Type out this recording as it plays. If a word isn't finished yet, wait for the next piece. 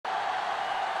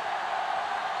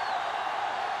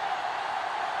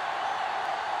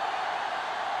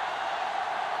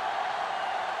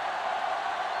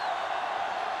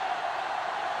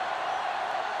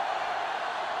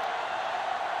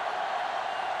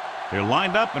They're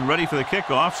lined up and ready for the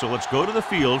kickoff, so let's go to the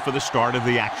field for the start of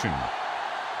the action.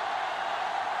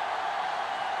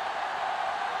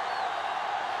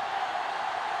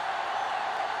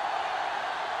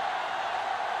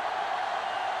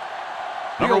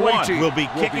 Number 1 will be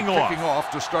kicking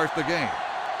off to start the game.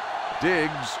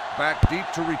 Diggs back deep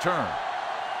to return.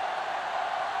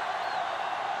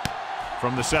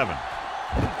 From the 7.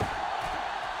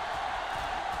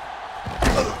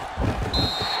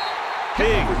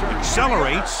 Diggs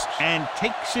accelerates and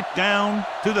takes it down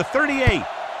to the 38.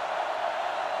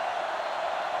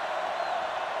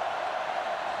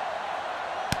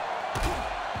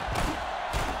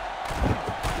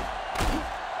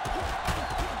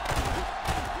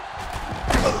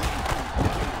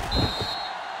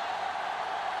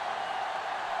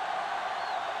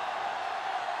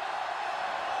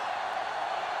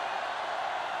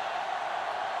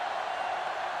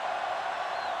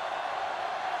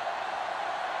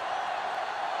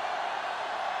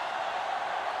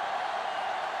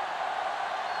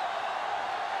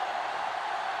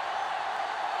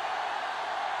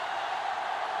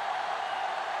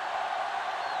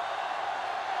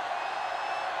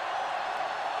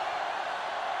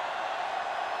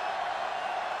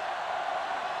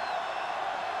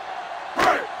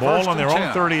 Ball on their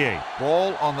own 38.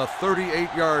 Ball on the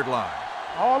 38-yard line.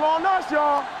 All on us,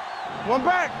 y'all. One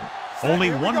back.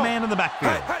 Only one man in the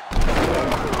backfield.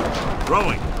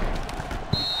 Throwing.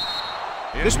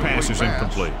 This pass is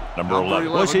incomplete. Number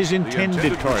 11 was his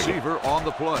intended target. Receiver on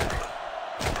the play.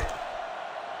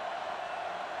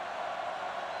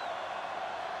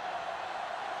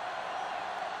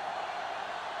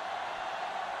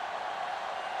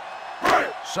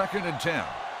 Second and 10.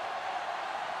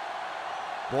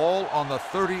 Ball on the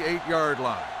 38-yard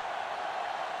line.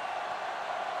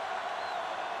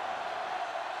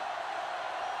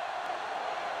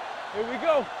 Here we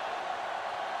go.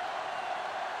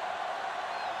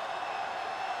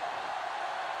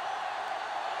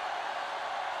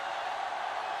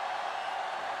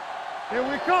 Here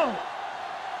we come.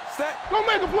 Set. Go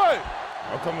make a play.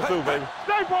 I'm coming through, baby.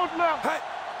 Stay post now.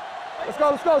 Let's go,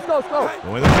 let's go, let's go, let's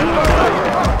go. With a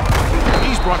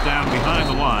he's brought down behind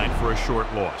the line for a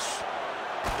short loss.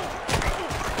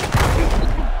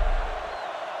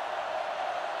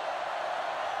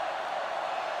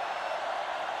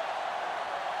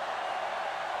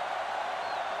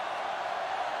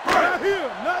 Not here,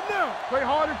 not now. Play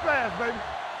hard and fast, baby.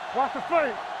 Watch the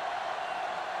flank.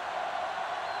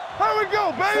 Here we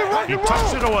go, baby. Rock He and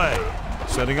tucks roll. it away.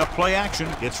 Setting up play action,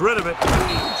 gets rid of it,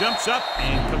 jumps up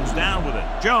and comes down with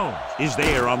it. Jones is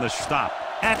there on the stop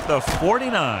at the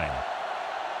 49.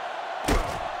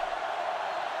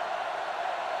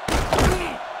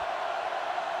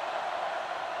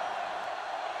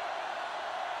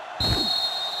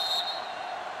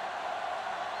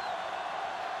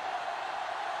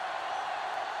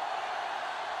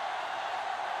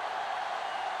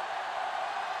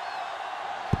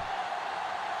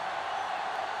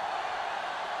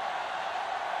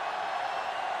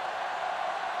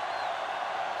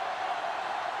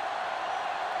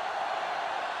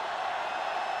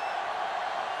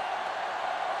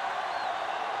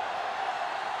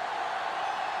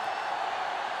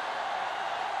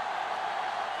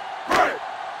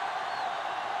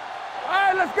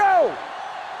 Let's go.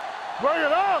 Bring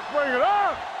it up, bring it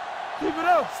up. Keep it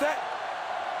up, set.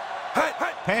 Hey,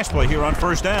 hey. Pass play here on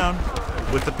first down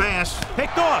with the pass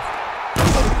picked off.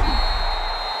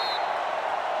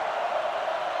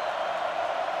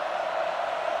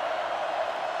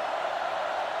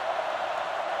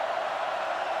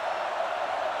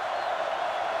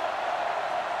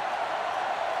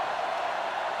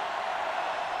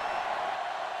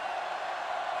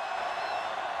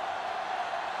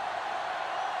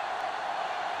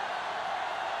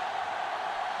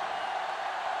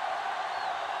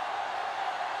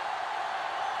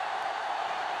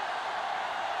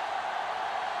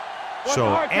 So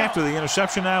after the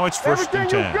interception now, it's first and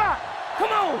 10.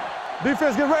 Come on.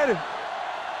 Defense, get ready.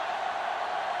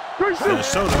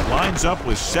 Minnesota lines up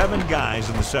with 7 guys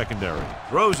in the secondary.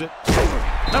 Throws it.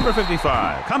 Number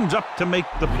 55 comes up to make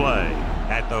the play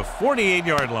at the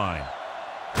 48-yard line.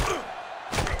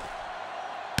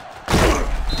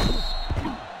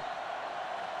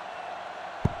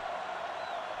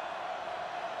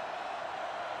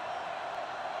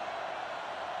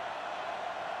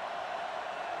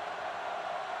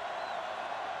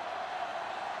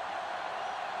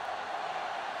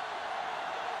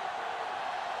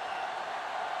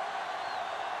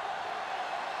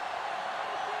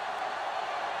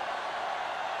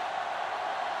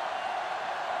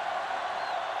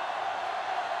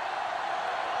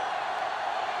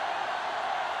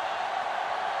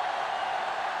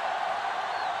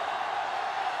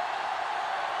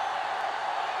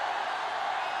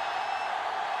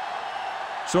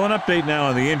 So an update now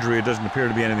on the injury. It doesn't appear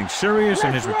to be anything serious,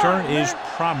 and his return is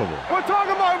probable. We're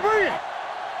talking about bringing.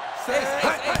 Gets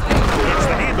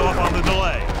the handoff on the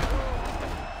delay.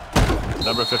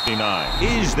 Number 59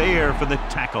 is there for the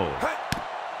tackle.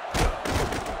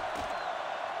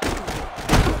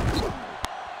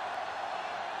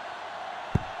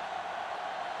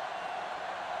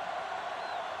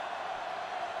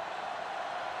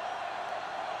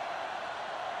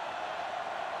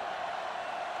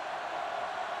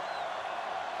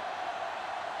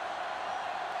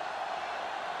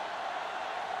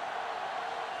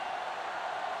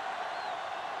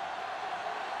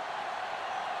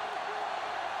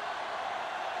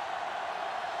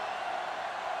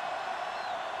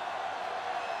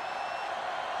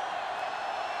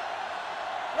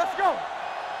 Let's go.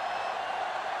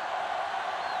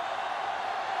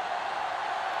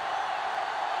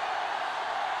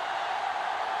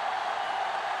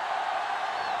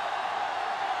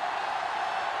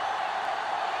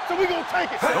 So we gonna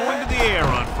take it. Going to the air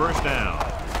on first down.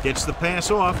 Gets the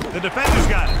pass off. The defender's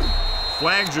got it.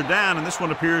 Flags are down, and this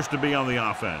one appears to be on the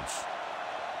offense.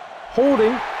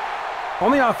 Holding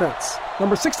on the offense.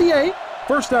 Number 68,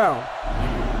 first down.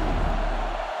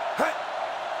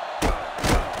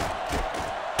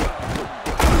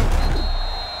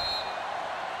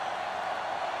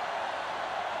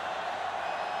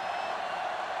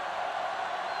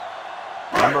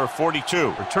 Number 42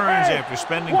 returns after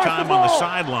spending time on the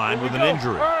sideline with an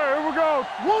injury. All right, here we go.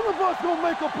 One of us gonna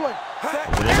make a play. A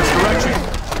little misdirection.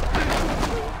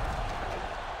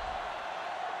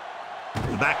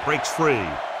 The back breaks free.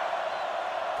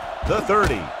 The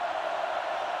 30.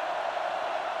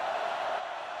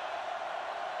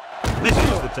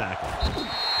 Misses the tackle.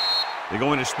 They're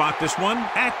going to spot this one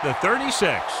at the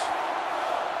 36.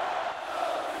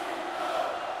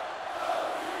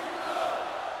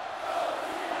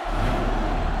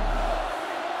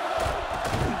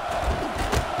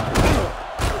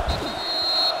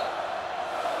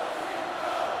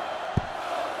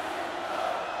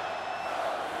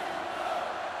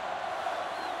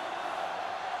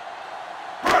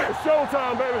 It's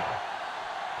showtime, baby.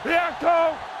 Here I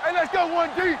come. Hey, let's go one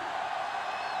deep.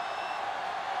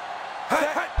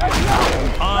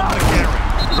 On the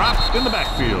carry. Dropped in the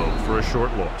backfield for a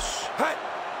short loss.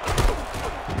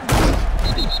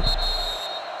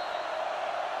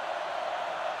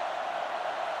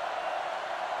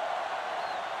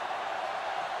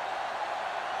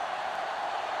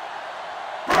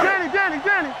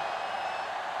 Danny.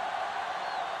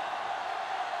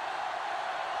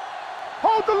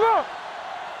 Hold the look.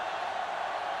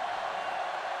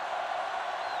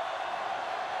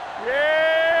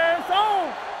 Yeah, it's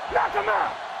on. Knock him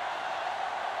out.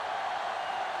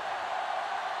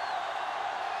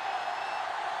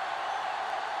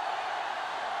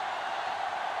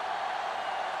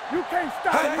 You can't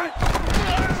stop me.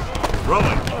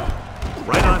 Throwing.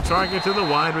 Right on target to the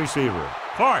wide receiver.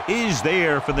 Clark is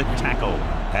there for the tackle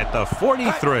at the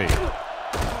 43.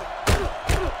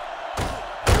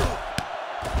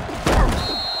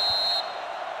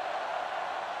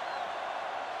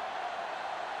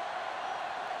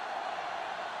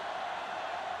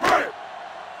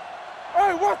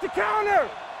 Hey, watch the counter.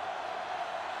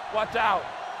 Watch out.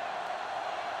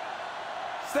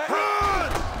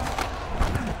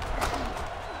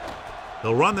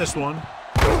 They'll run this one.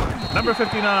 Number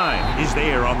 59 is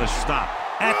there on the stop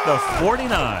at the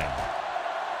 49.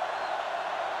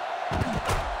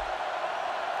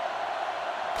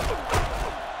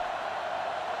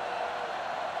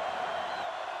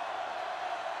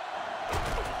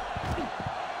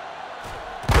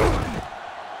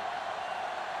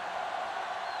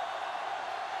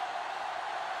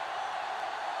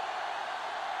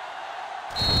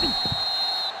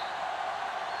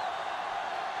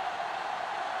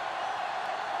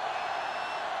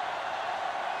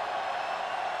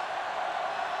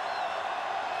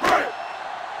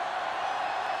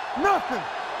 Nothing.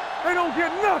 They don't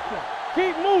get nothing.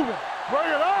 Keep moving. Bring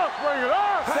it up.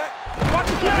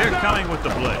 They're coming with the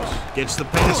blitz. Gets the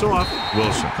pass off.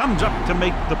 Wilson comes up to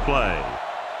make the play.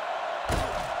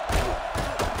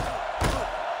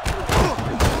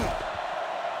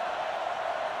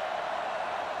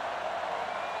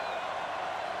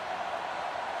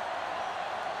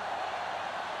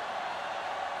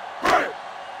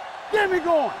 Get me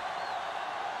going.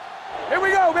 Here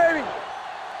we go, baby.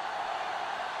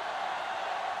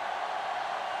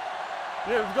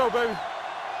 Yeah, let's go, baby.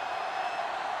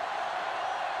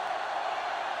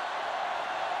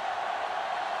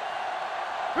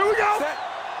 Here we go. Set.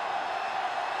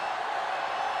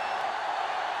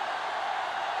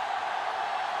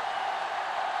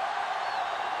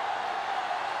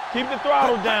 Keep the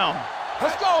throttle down.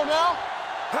 Let's go now.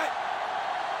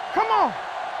 Come on.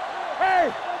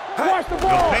 Hey, watch the He'll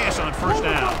ball. pass on first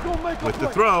down. With the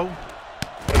throw,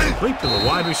 complete to the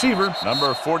wide receiver.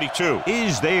 Number 42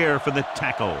 is there for the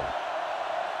tackle.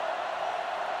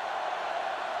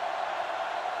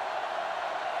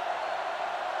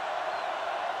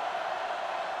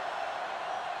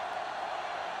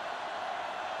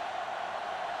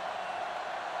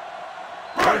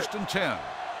 First and 10.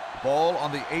 Ball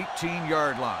on the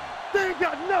 18-yard line. They ain't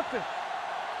got nothing.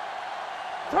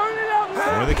 Turn it up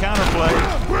now. For the counter play.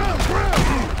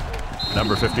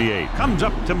 Number 58 comes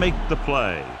up to make the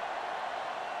play.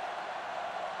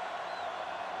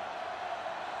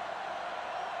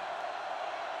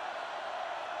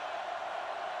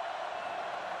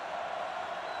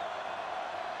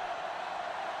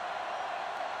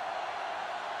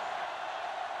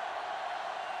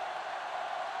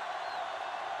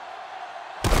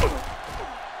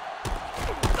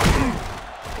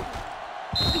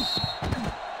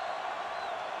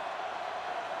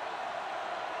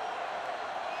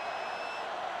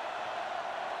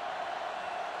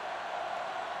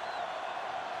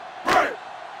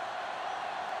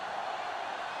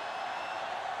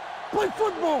 Play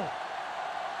football.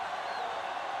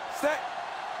 Set.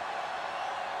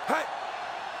 Hey.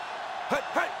 Hey,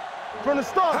 hey. From the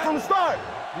start,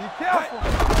 Be careful.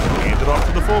 Hand it off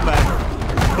to the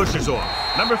fullback. Pushes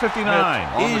off. Number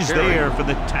 59 is there for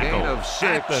the tackle. Gain of 6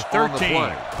 at the on the 13.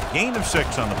 play. Gain of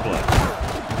 6 on the play.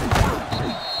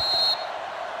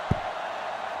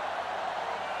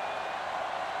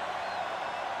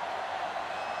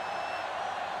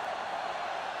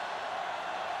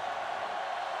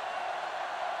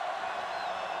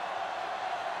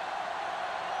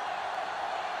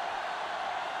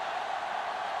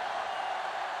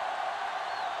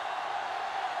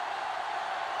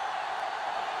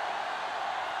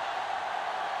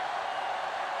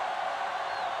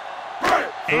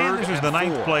 And this is the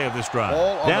 9th play of this drive.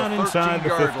 Down inside the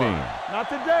 15. Line. Not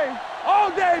today. All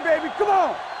day, baby. Come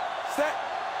on. Set.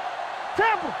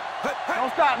 Temple.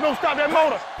 Don't stop. No, stop that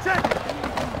motor. Set.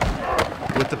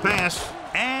 With the pass,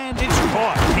 and it's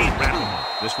caught. Can't wrap him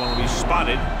up. This one will be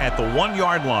spotted at the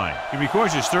 1-yard line. He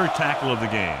records his 3rd tackle of the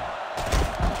game.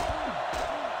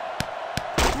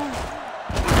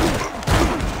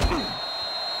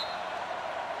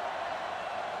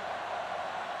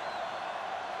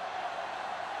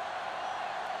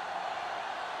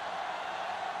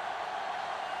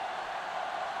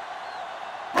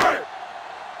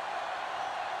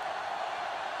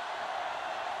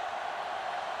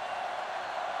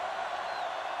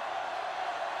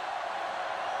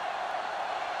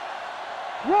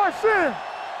 Rush in.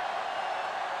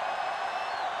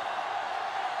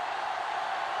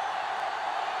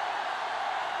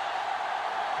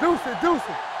 Deuce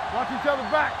it. Watch each other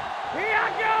back. Here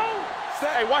I go.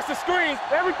 Hey, watch the screen.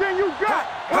 Everything you got.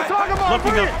 We're talking about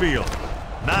Looking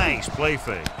upfield. Nice play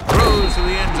fake. Throws to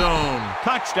the end zone.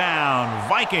 Touchdown,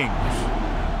 Vikings.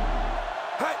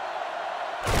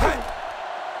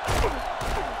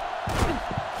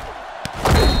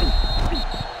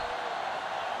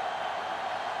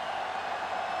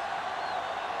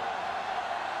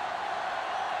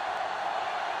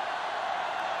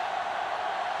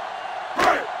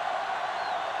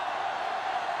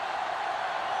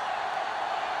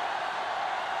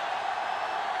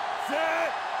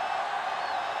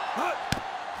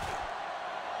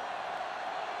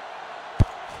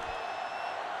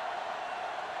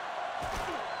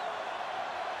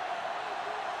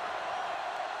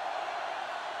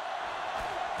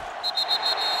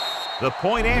 The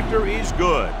point after is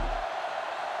good.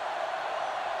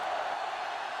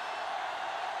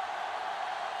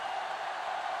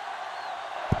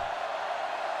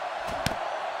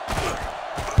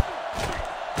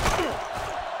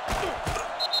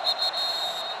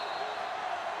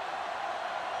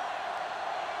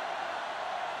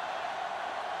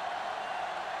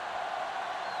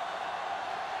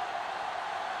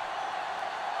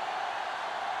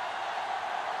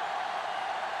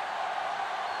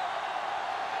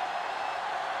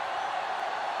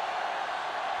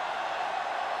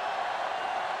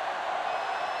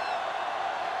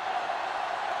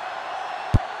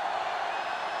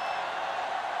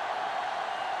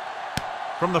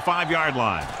 From the 5-yard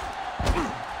line.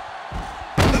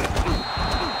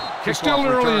 It's still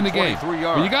early in the game, but you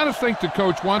yards. got to think the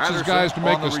coach wants his Anderson guys to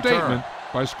make on the a return. statement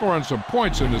by scoring some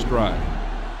points in this drive.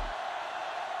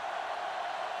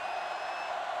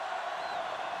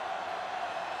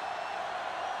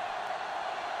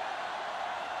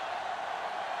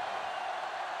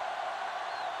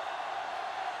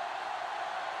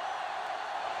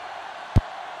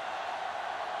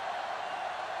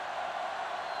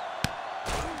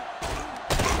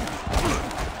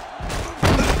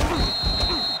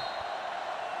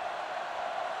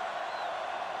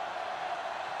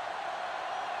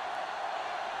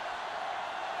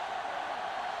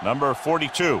 Number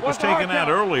 42 was taken out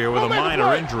earlier with a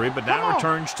minor injury, but now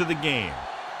returns to the game.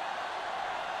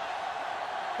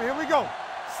 Here we go.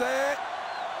 Set.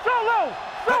 Solo.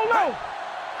 Solo.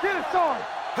 Get it started.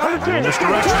 In this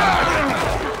direction.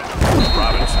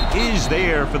 Robinson is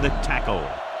there for the tackle.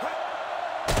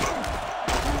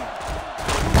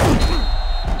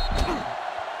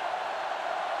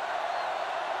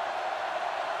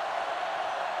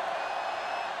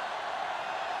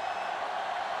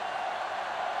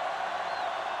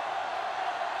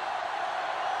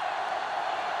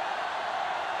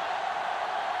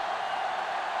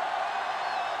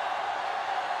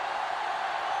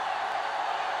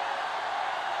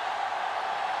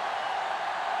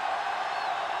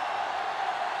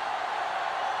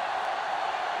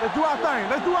 Let's do our thing.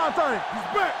 Let's do our thing.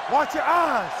 He's back. Watch your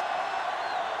eyes.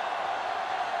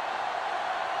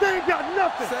 They ain't got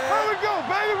nothing. Here we go,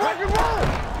 baby. Rock and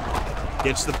roll.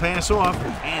 Gets the pass off,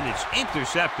 and it's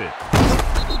intercepted.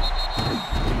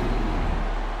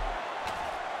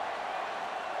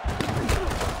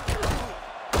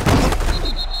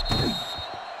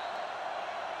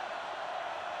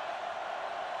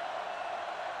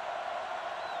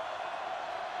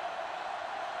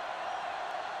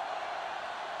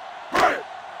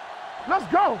 Let's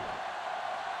go.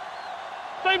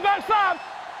 Stay backside.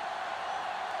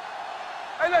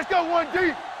 Hey, let's go one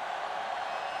deep.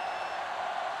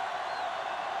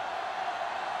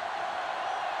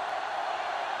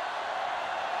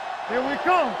 Here we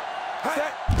come.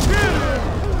 Set.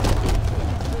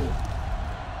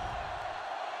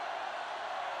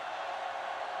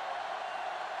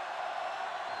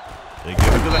 They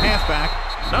give it to the halfback.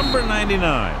 Number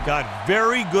 99. Got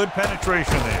very good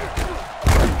penetration there.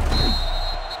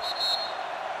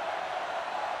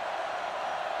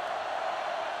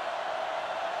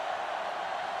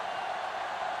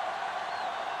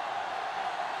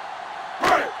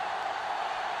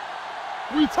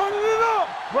 We turning it up.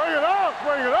 Bring it up.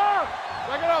 Bring it up.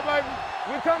 Bring it up, baby.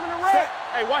 We coming to red.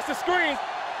 Hey, watch the screen.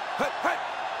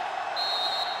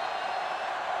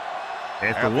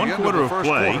 After one quarter of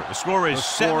play, the score is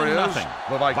 7-0.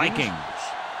 The Vikings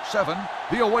 7,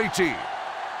 the away team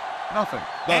nothing.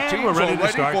 The And teams we're ready are to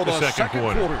ready start for the the second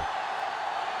quarter.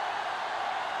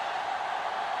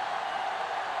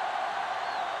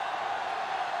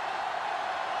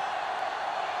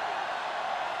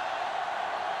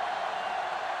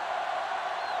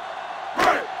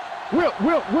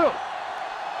 Will.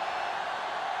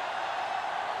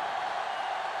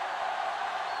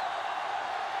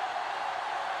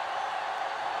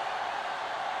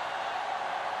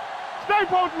 Stay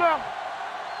post now.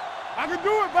 I can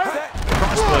do it, baby.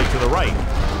 Cross play to the right.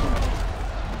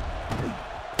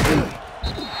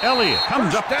 Elliott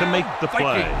comes up to make the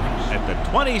play at the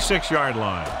 26-yard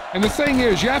line. And the thing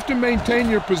is, you have to maintain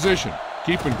your position,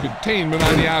 keeping containment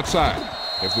on the outside.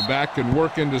 If the back can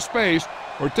work into space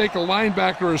or take a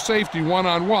linebacker or safety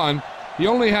one-on-one, he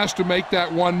only has to make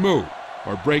that one move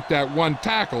or break that one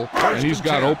tackle, and he's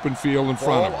got open field in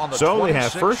front of him. So they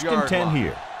have 1st and 10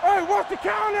 here. Hey, what's the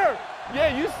counter?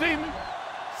 Yeah, you see me.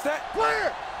 Set.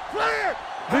 Clear.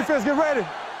 Defense, get ready.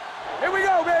 Here we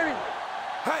go, baby.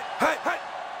 Hey.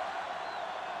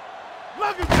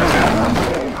 Look at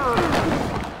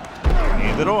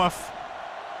Hand it off.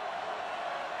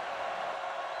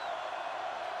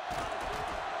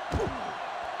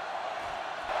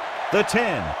 The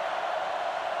 10.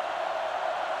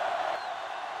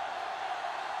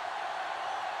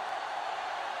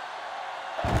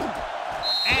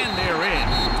 And they're in.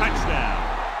 Touchdown.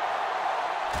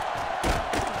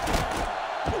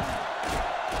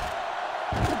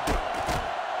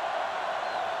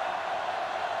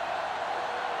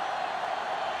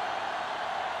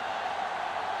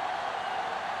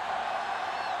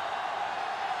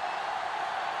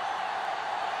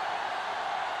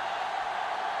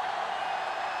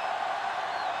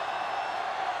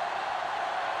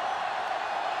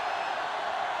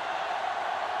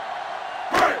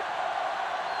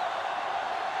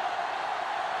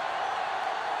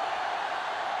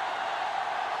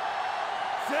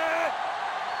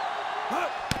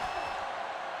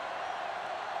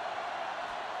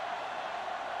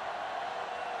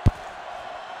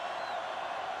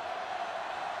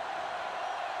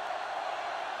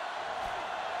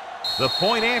 The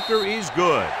point after is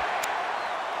good.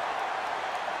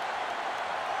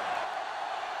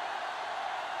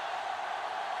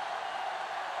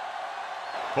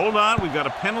 Hold on, we've got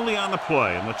a penalty on the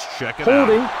play, and let's check it out.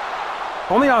 Holding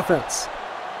on the offense.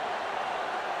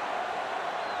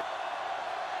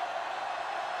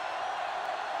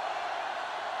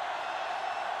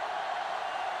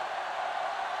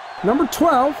 Number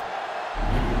 12.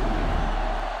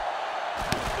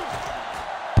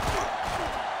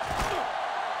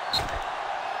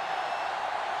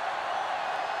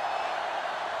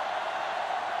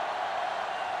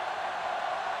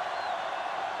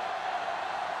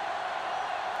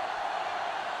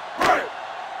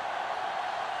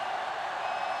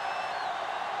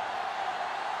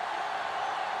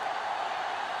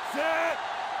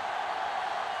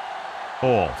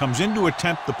 Hall comes in to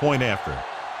attempt the point after.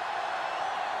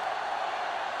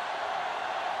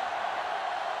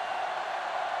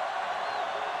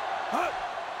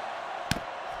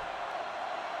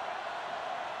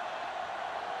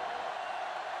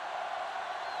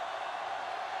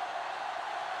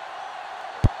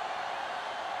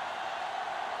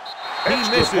 He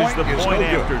misses the point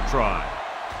after try.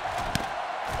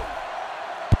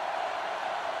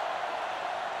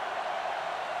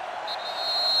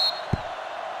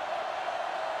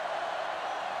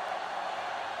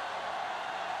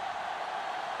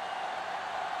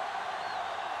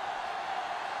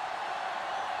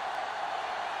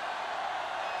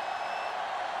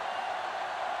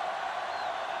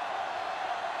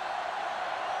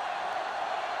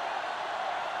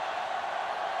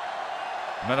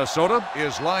 Minnesota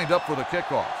is lined up for the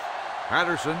kickoff.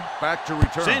 Patterson back to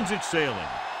return. Sends it sailing.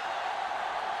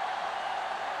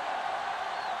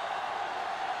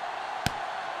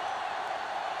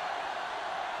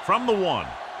 From the 1.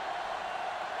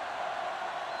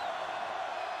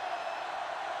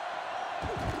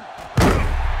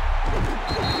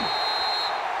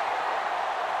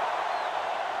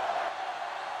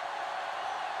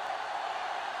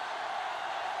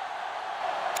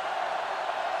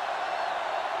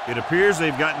 It appears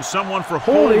they've gotten someone for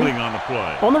holding on the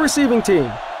play. On the receiving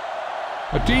team.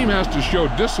 A team has to show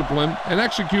discipline and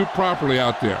execute properly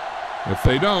out there. If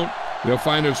they don't, they'll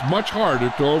find it's much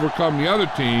harder to overcome the other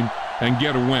team and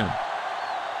get a win.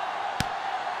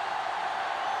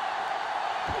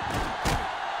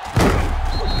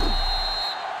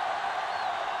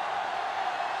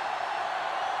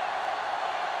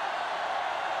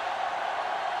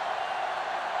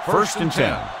 First and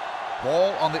 10.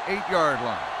 Ball on the 8-yard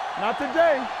line. Not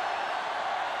today.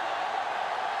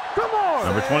 Come on.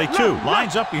 Number 22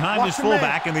 lines up behind his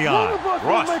fullback in the eye.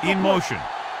 Ross in motion.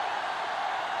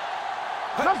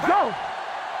 Let's go.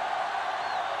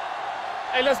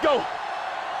 Hey, let's go.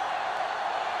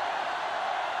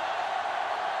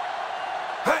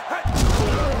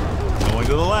 Going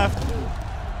to the left.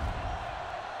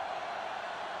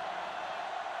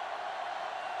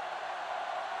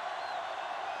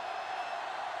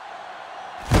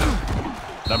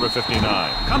 Number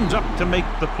 59 comes up to make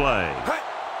the play.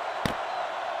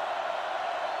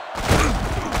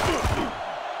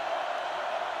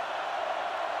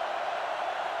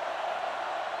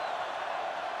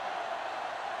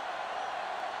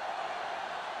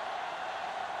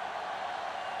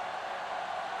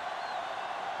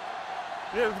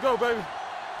 Yeah, let's go, baby.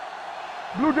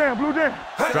 Blue down, blue down.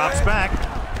 Drops back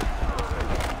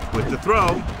with the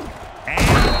throw. And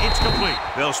it's complete.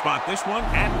 They'll spot this one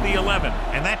at the 11.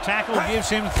 And that tackle gives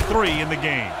him 3 in the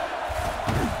game.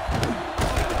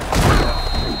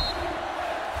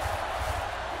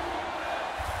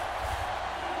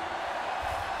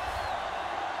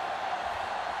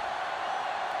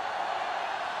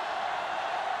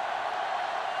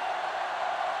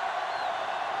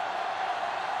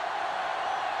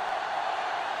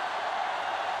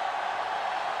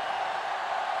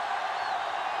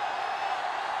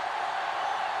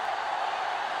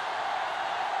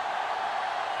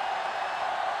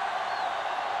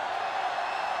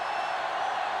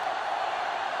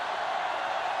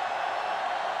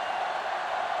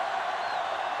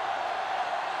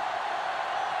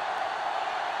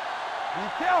 Be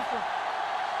careful.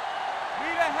 Be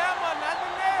the hammer, not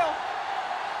the nail.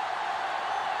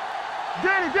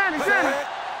 Danny.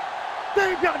 They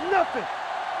ain't got nothing.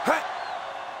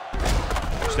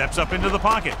 Steps up into the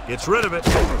pocket. Gets rid of it.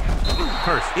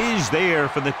 Hurst is there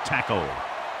for the tackle.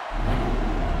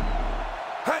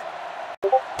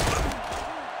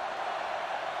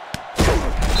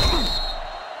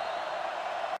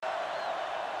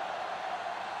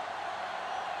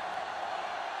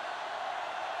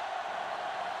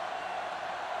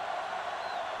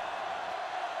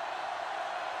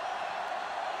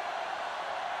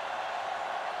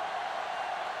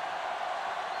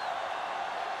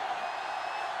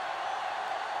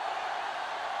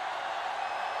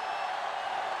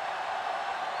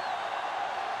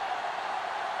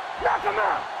 Knock him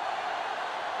out.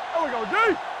 There we go,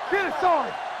 D. Get it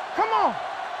started. Come on.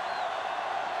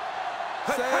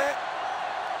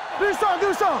 Do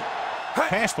something.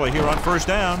 Pass play here on first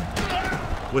down.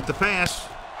 With the pass,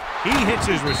 he hits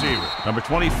his receiver. Number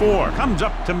 24 comes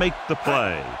up to make the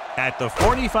play at the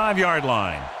 45-yard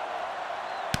line.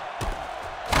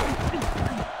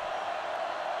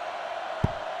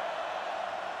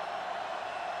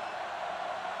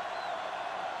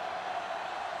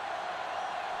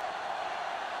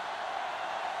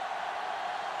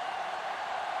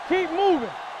 Keep moving.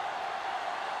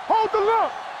 Hold the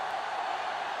look.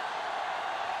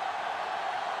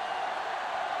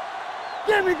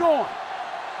 Get me going.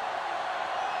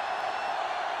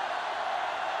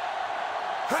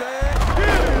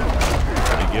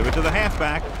 They give it to the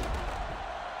halfback.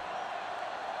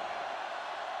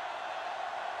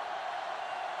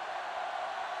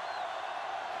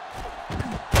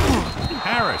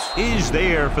 Harris is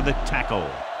there for the tackle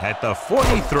at the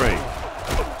 43.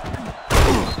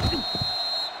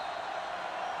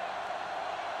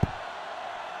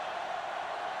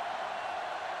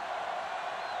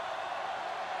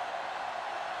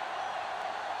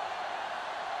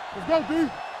 Let's go, D.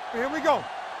 Here we go.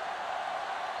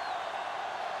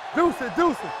 Deuce it,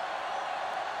 deuce it.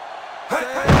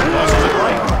 Loses it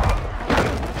right.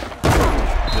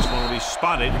 This one will be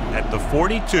spotted at the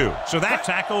 42. So that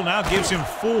tackle now gives him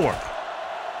 4.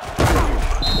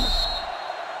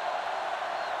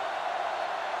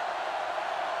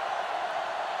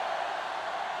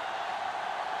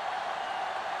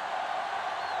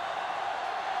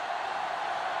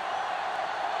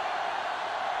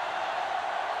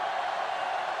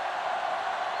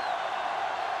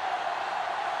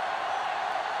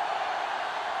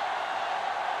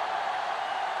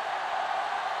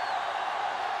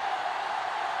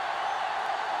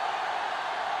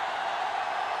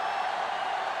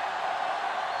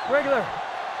 Regular.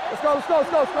 Let's go, let's go, let's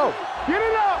go, let's go. Get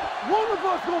it out. One of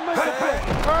us gonna make a play.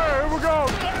 Hey, here we go.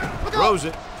 Throws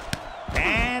it.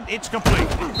 And it's complete.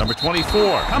 Number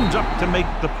 24 comes up to make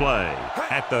the play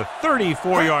at the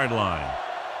 34-yard line.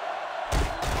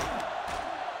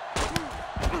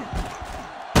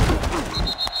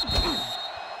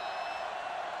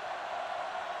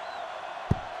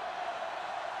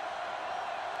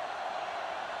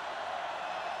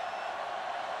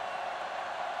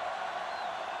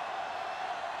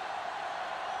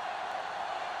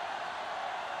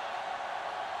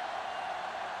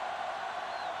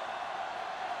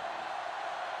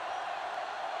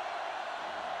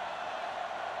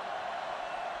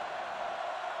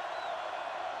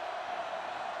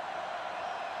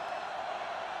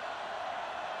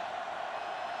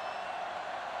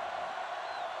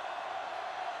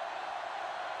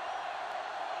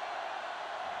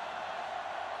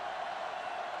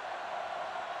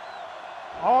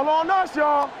 All on us,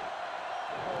 y'all.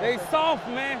 They soft,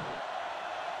 man.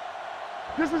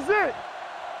 This is it.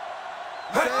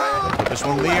 This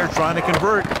one there trying to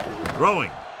convert.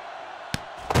 Throwing.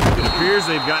 It appears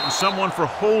they've gotten someone for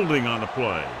holding on the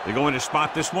play. They're going to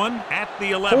spot this one at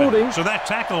the 11. Holding so that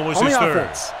tackle was on his the third.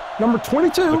 offense. Number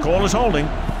 22. The call is holding,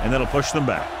 and that'll push them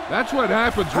back. That's what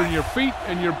happens when your feet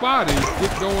and your body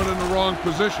get going in the wrong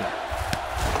position.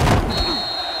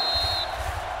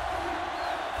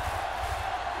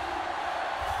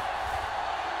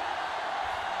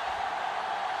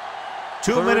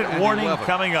 Two-minute warning 11.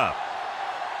 coming up.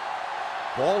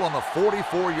 Ball on the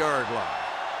 44-yard line.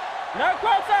 Not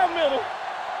cross out middle.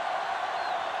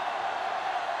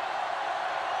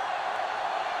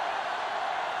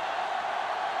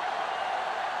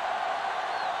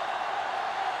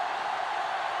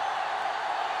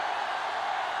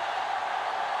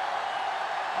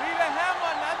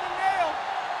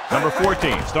 Number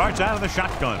 14 starts out of the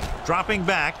shotgun. Dropping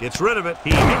back, gets rid of it.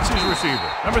 He hits his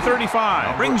receiver. Number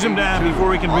 35 brings him down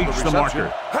before he can reach the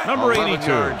marker. Number 82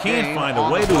 can't find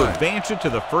a way to advance it to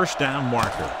the first down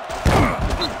marker.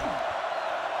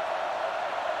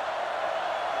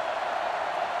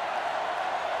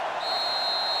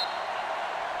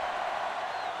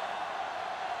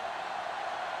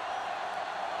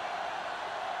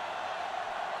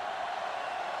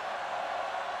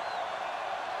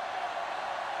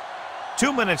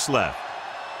 Two minutes left.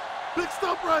 Big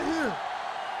stop right here.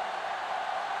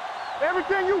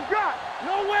 Everything you got.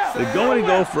 Nowhere. They're going to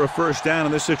go for a first down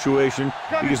in this situation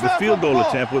because the field goal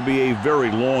attempt would be a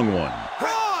very long one.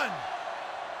 Run!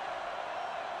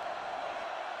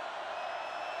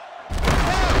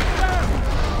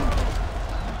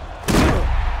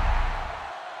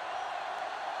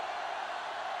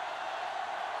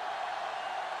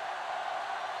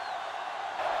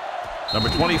 Number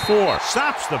 24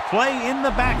 stops the play in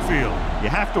the backfield. You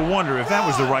have to wonder if that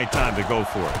was the right time to go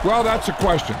for it. Well, that's a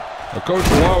question. A coach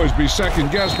will always be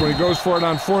second-guessed when he goes for it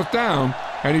on fourth down,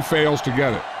 and he fails to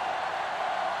get it.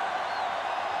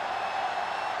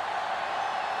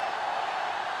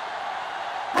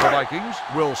 The Vikings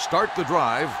will start the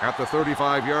drive at the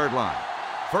 35-yard line.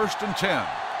 1st and 10.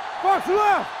 Box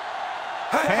left.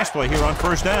 Pass play here on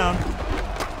first down.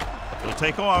 He'll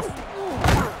take off.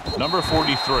 Number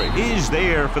 43 is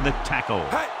there for the tackle.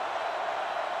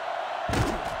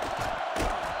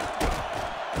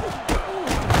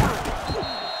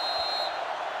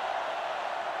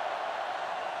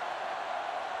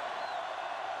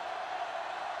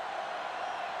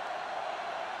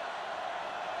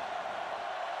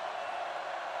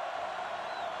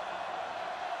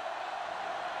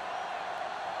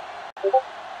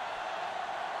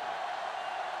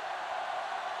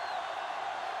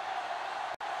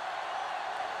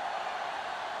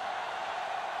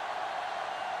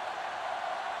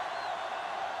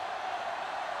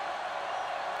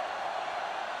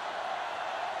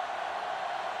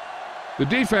 The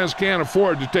defense can't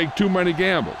afford to take too many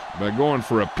gambles by going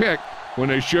for a pick when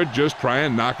they should just try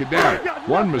and knock it down.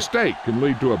 One mistake can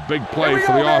lead to a big play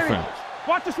for the offense.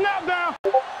 Watch the snap down.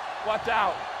 Watch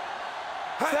out.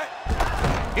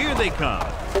 Here they come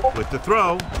with the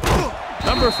throw.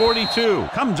 Number 42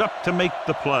 comes up to make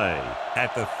the play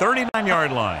at the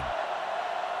 39-yard line.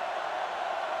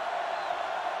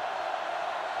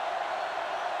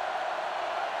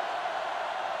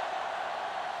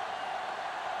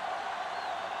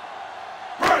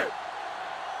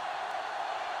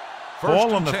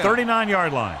 Ball on the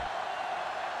 39-yard line.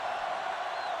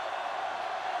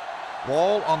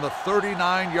 Ball on the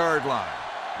 39-yard line.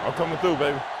 I'm coming through,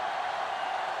 baby.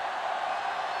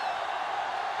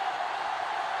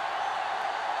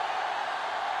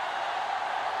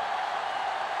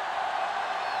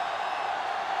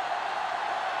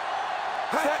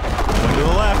 Going to the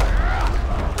left.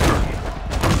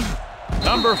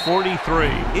 Number 43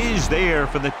 is there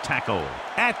for the tackle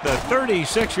at the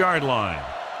 36-yard line.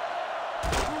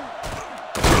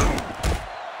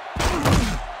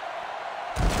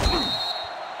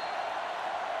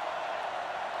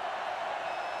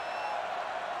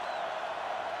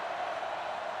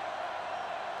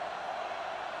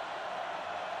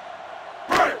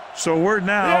 So word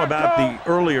now about the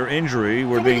earlier injury.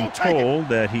 We're being told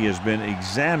that he has been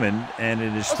examined and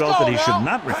it is felt that he should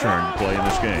not return to play in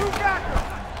this game.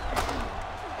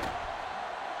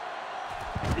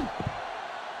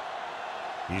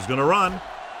 He's going to run.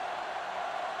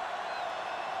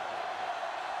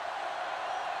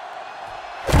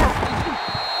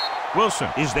 Wilson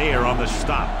is there on the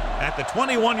stop at the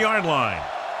 21-yard line.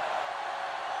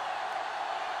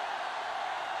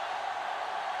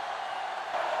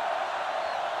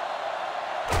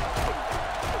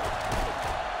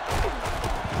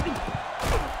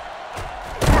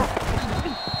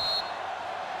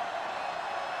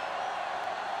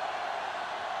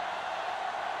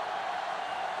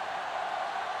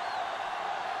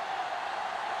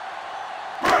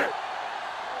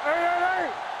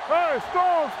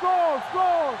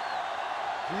 Storm.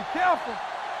 Be careful.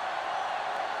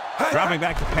 Dropping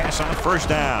back to pass on first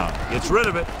down. Gets rid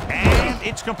of it, and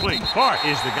it's complete. Clark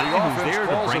is the guy who's there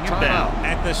to bring him down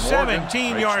at the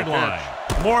 17-yard line.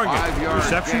 Morgan,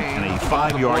 reception and a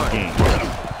 5-yard gain.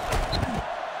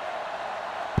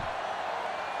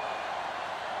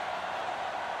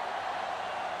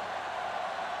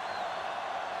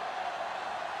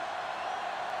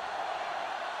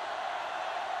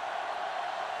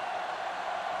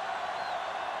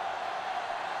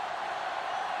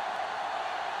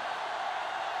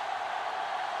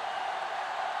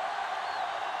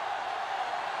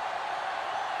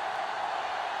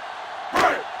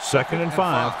 Second and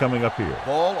 5 coming up here.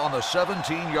 Ball on the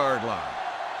 17-yard line.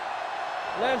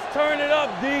 Let's turn it up,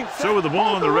 D. So with the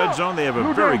ball in the red zone, they have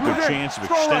a very good chance of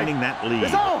extending that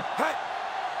lead.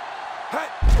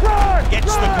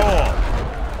 Gets the call.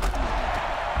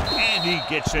 And he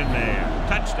gets in there.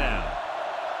 Touchdown.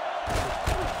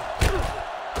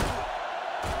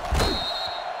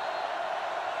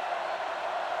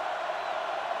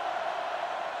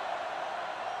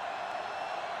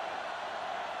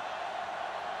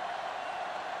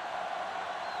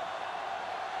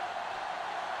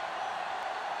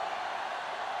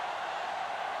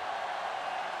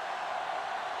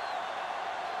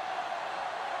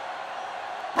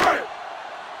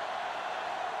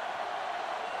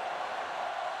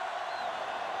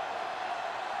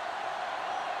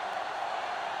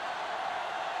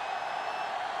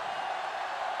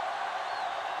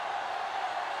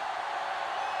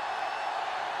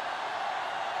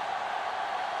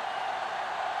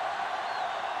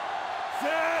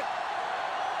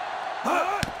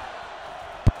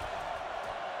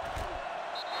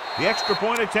 The extra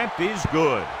point attempt is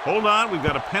good. Hold on, we've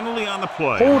got a penalty on the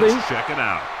play. Holding. Let's check it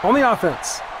out. On the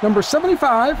offense, number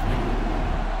 75.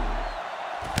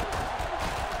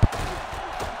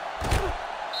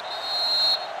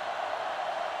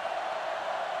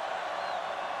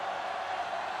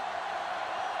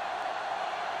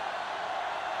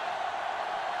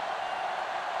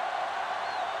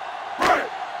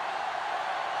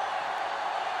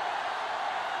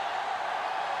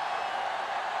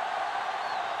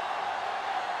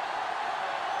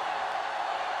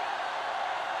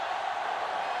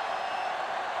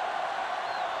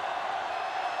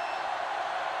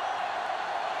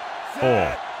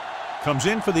 Comes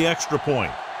in for the extra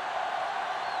point.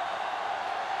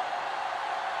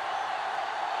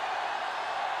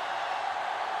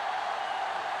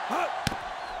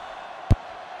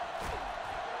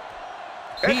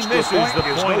 misses the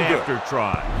point after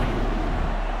try.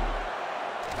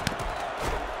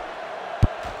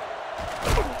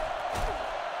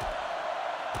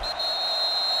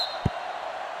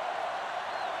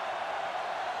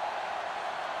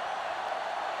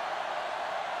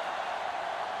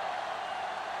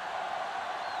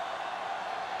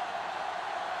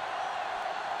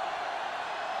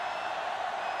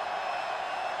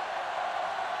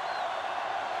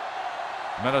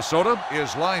 Minnesota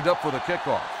is lined up for the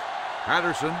kickoff.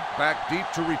 Patterson back deep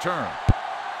to return.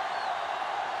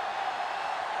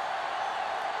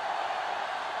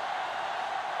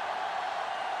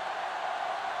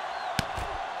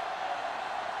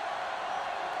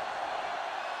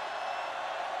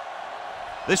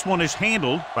 This one is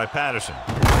handled by Patterson.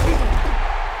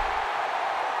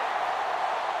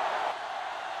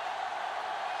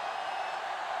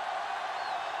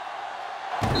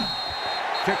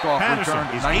 Kickoff Patterson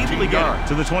return is 19 able to get yards. it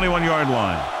to the 21-yard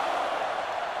line.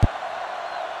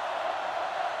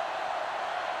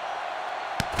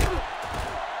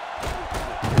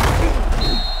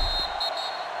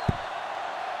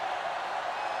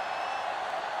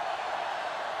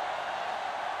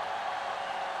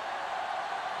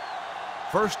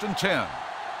 First and 10.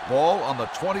 Ball on the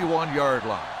 21-yard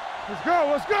line. Let's go,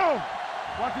 let's go.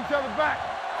 Watch each other back.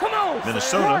 Come on.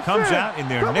 Minnesota comes out in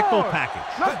their nickel package.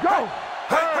 Let's go.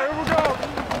 Hey, here we go.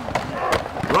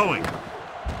 Throwing.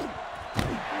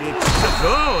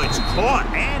 It's caught,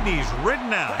 and he's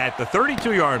ridden out at the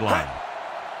 32-yard line.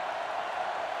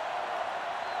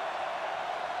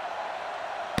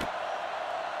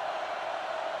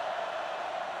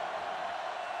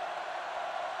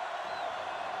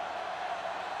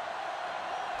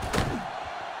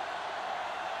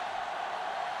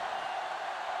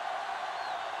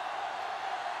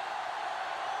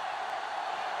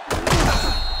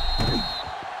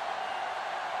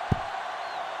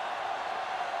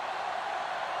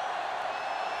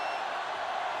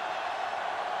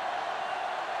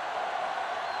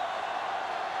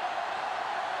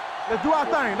 Let's do our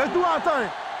thing. Let's do our thing.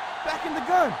 Back in the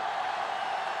gun.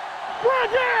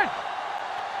 Bridget!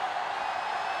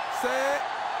 Set.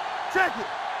 Check it.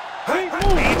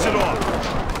 Hands it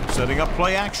off. Setting up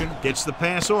play action. Gets the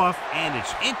pass off, and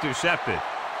it's intercepted.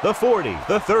 The 40,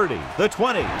 the 30, the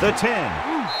 20, the 10.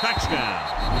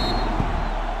 Touchdown.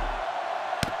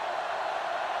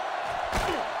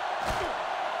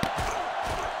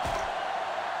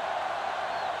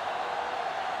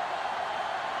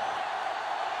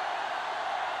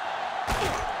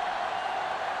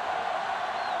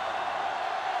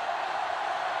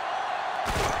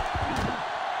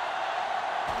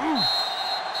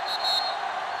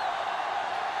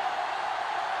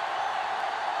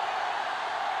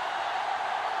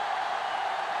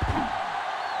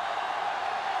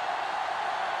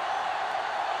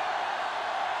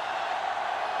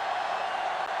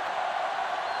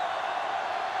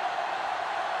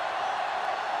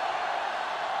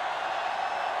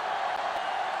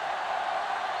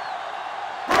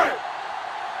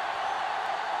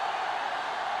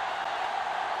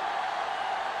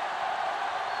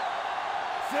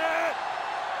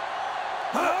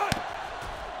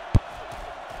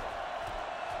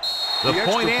 The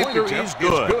point after is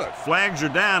good. Flags are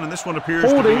down, and this one appears to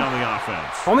be on the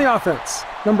offense. On the offense,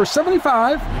 number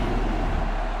 75.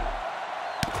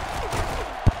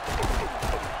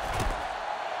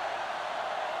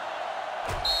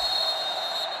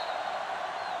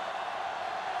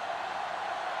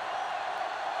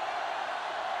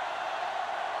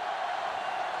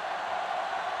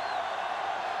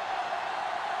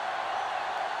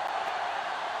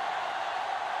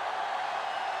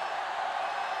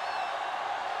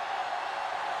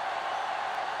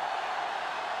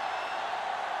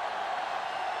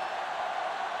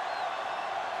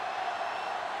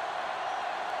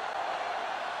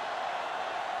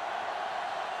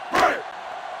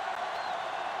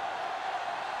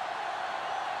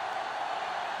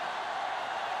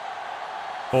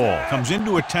 Hall comes in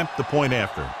to attempt the point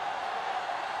after.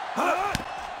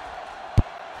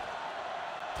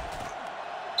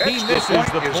 He misses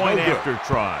the point after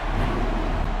try.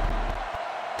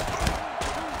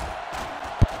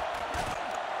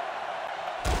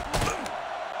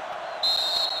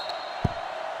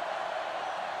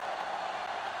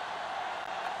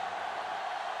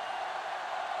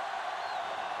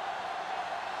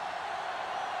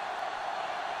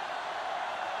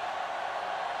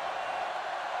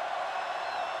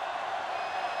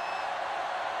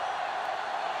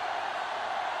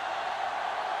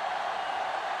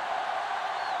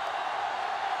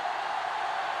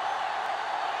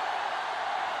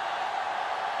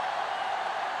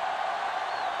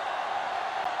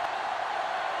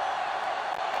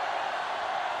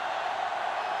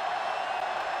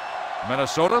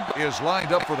 Minnesota is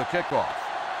lined up for the kickoff.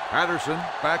 Patterson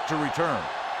back to return.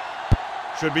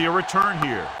 Should be a return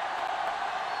here.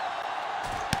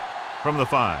 From the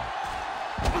 5.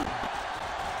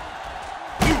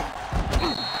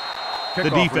 The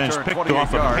defense picked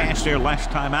off a pass there last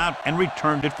time out and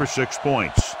returned it for 6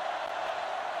 points.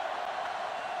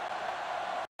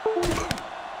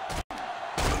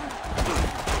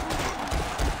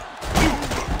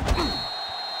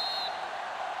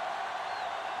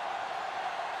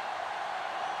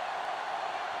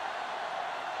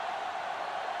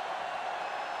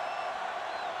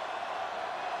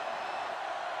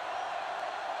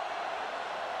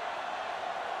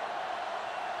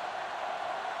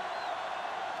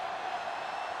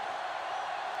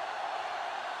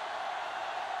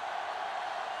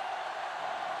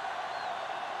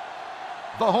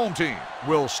 The home team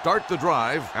will start the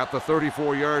drive at the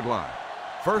 34-yard line.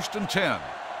 1st and 10.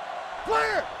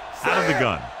 Clear. Out of the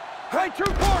gun. Hey, 2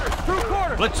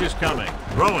 quarters. Blitz is coming.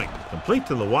 Throwing. Complete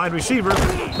to the wide receiver.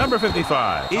 Number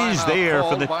 55 is there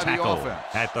for the tackle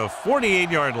at the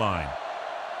 48-yard line.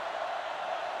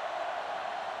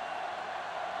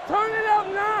 Turn it up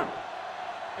now.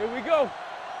 Here we go.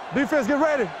 Defense, get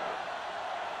ready.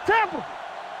 Tampa.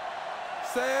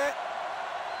 Set.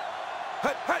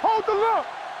 Hold the look.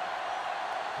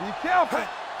 Be careful.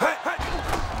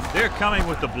 They're coming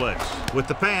with the blitz. With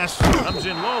the pass, comes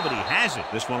in low, but he has it.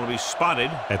 This one will be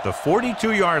spotted at the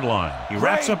 42-yard line. He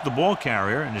wraps up the ball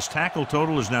carrier, and his tackle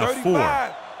total is now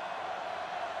 4.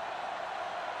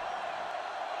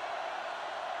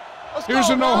 Here's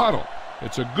a no huddle.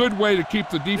 It's a good way to keep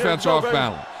the defense off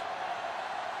balance.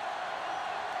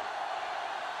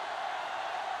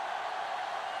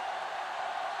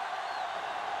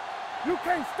 You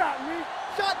can't stop me.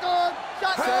 Shotgun.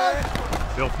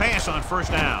 They'll pass on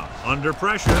 1st down. Under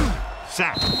pressure.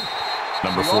 Sack.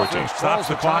 Number 14 stops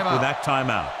the clock with that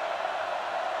timeout.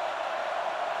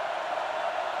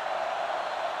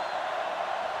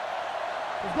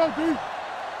 Let's go, D.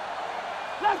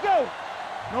 Let's go.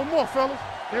 No more, fellas.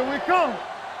 Here we come.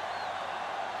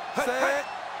 Set.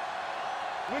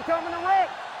 We coming to wreck.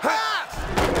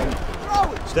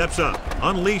 Throw it. Steps up.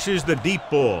 Unleashes the deep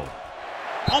ball.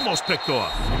 Almost picked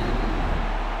off.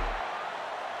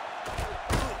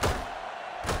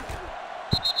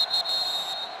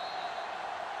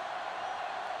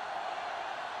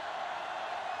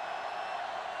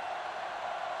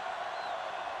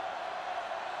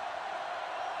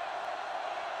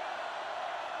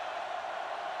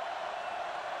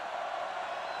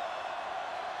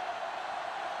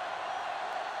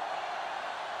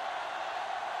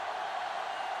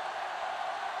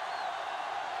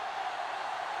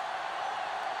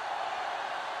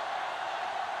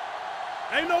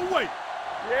 Ain't no way.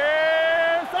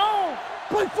 Yeah, it's on.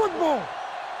 Play football.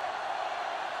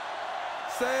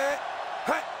 Set.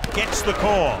 Hey. Gets the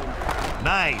call.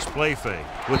 Nice play fake.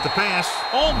 With the pass,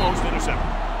 almost intercepted.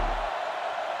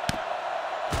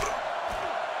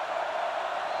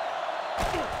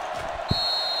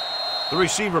 The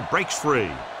receiver breaks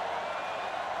free.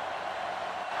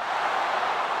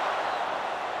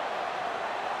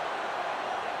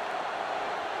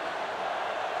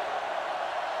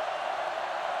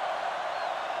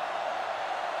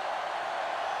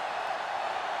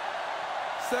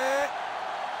 Set.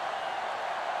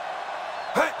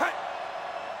 Hey.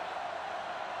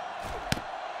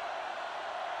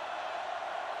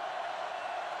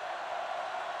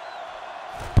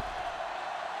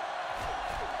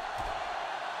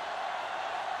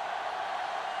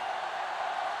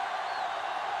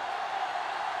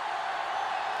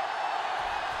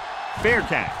 Fair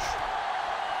catch.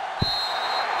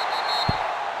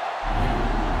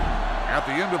 At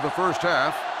the end of the 1st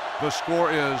half, the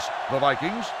score is the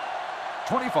Vikings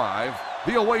 25,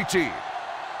 the away team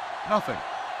nothing.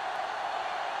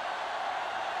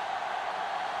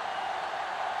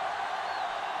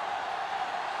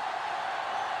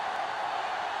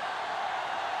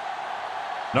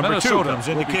 Number Minnesota 2 comes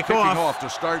in to will be kick kicking off. off to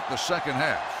start the 2nd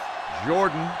half.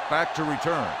 Jordan back to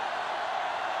return.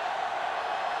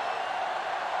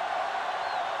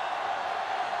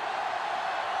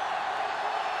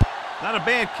 Not a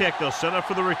bad kick. They'll set up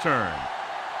for the return.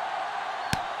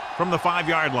 From the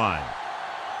 5-yard line.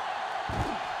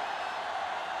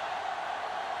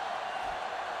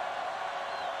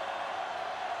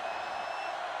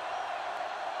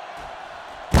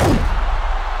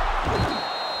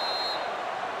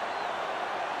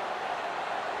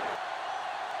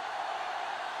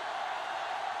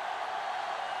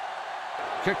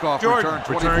 Kickoff Jordan return,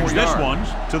 24 returns this yards.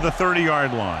 one to the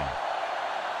 30-yard line.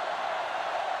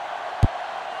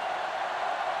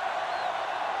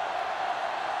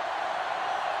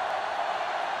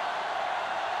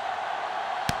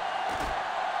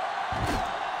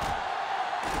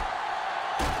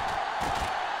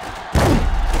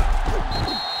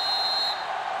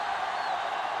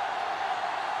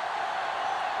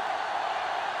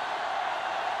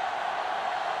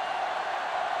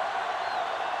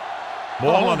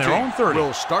 Ball on their own 30.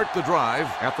 Will start the drive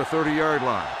at the 30-yard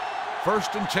line.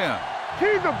 1st and 10.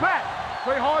 Keep the back.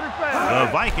 Play hard and fast.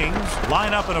 The Vikings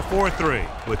line up in a 4-3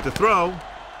 with the throw.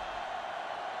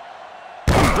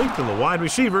 Complete to the wide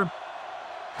receiver.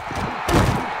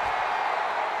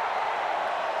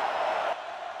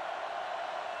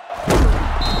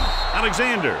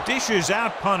 Alexander dishes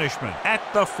out punishment at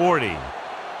the 40.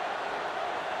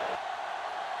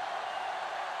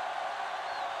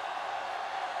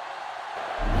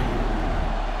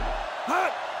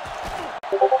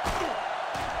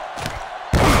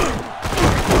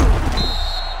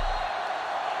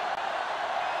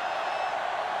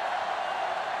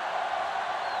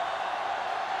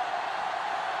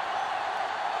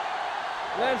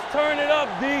 Let's turn it up,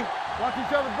 D. Watch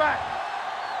each other back.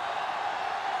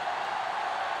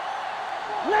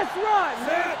 Let's run,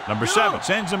 man. Number 7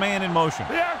 sends a man in motion.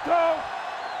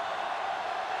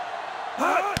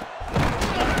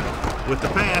 With the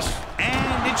pass,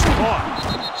 and it's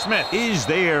caught. Smith is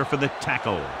there for the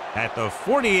tackle at the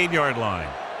 48-yard line.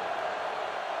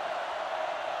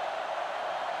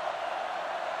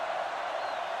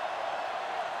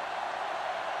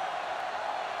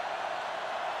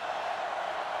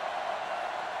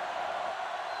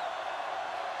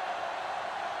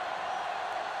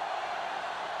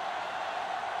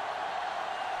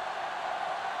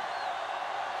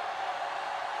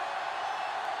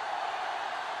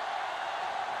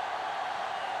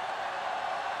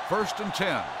 First and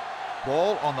 10.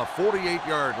 Ball on the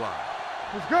 48-yard line.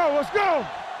 Let's go, let's go.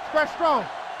 Scratch strong.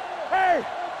 Hey!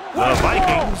 The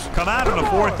Vikings come out in a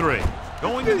 4-3.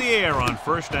 Going to the air on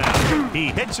 1st down. He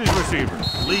hits his receiver.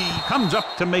 Lee comes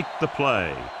up to make the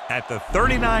play at the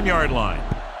 39-yard line.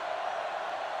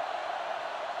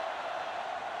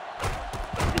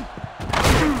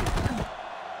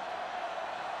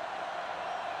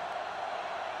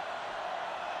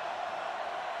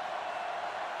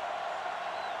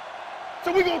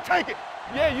 So we gonna take it.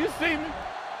 Yeah, you see me.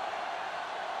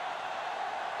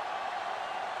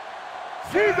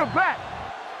 He's the back.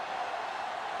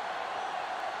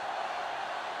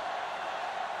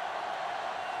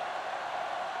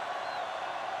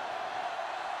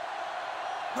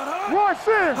 Rush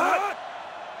in.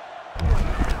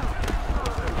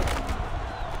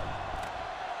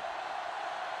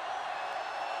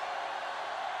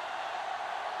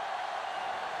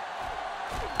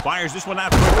 Fires this one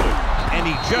out quickly, and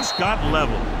he just got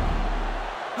level.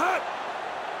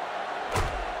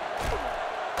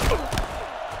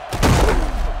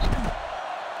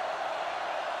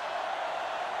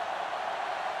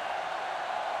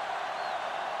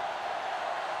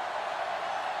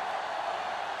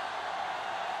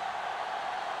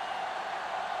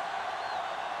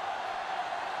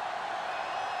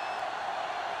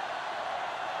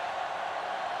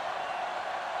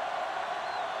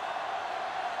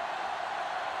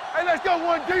 Hey, let's go,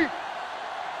 1 deep.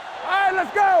 All right,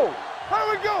 let's go. Here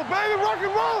we go, baby, rock and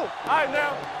roll. All right,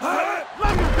 now.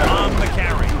 Let me go. On the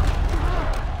carry.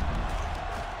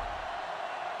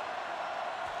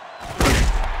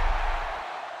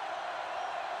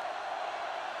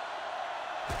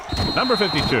 Number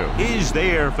 52 is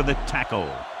there for the tackle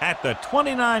at the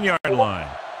 29-yard line.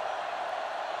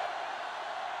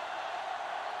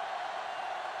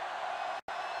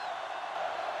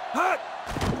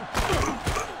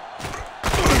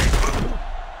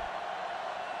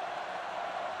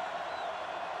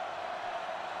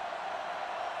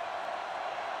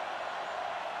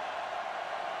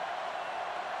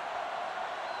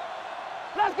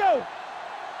 Let's go.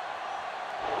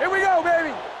 Here we go,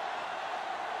 baby.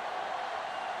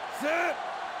 Set.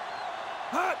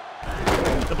 Hot.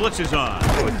 The blitz is on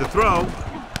with the throw.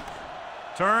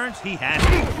 Turns, he has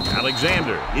it.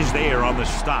 Alexander is there on the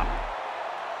stop.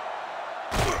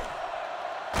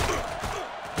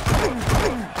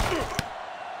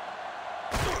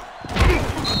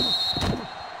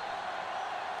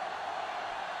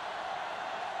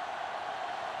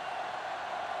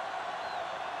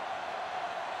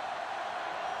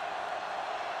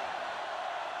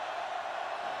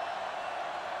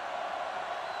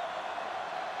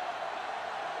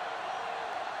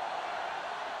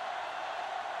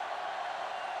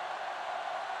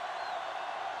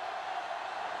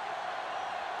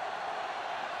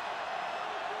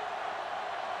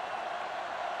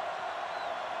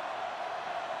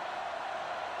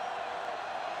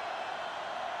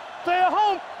 Stay at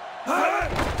home.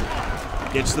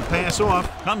 Gets the pass off,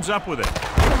 comes up with it.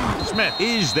 Smith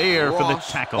is there for the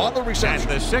tackle on the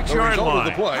reception. at the 6-yard line.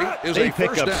 The play is they a pick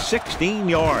first up down. 16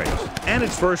 yards, and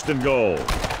it's 1st and goal.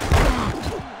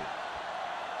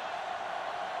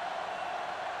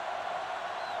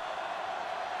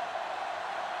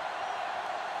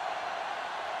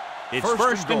 It's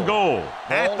first and goal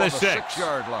at the 6.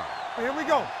 6-yard line. Here we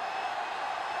go.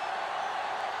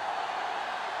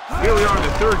 Here we are in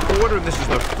the third quarter, and this is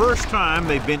the first time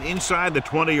they've been inside the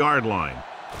 20-yard line.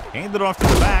 Hand it off to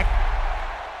the back.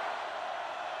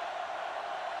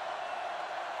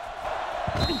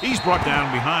 He's brought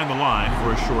down behind the line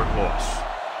for a short loss.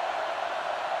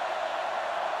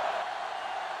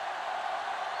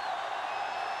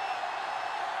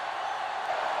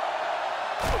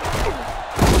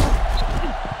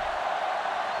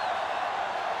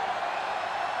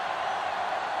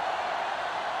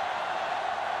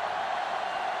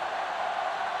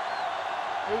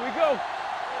 Here we go.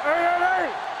 Hey.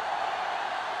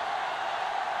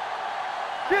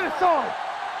 Get it started.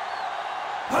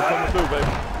 Coming through,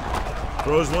 baby.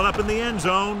 Throws one up in the end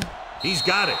zone. He's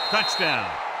got it. Touchdown.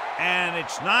 And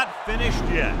it's not finished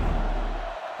yet.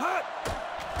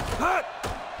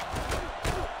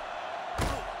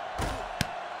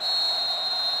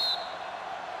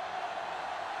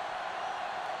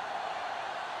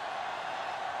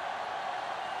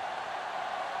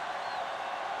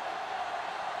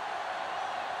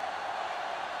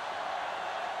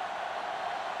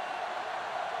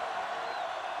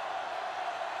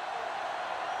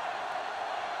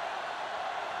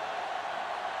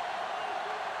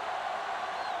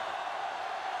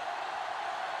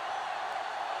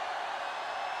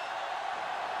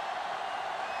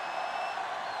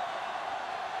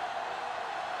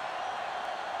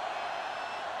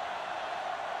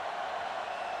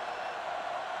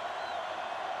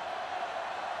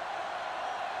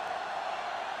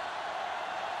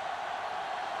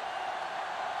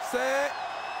 Set.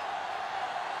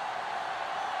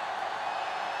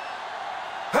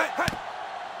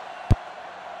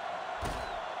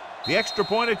 The extra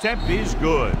point attempt is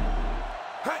good.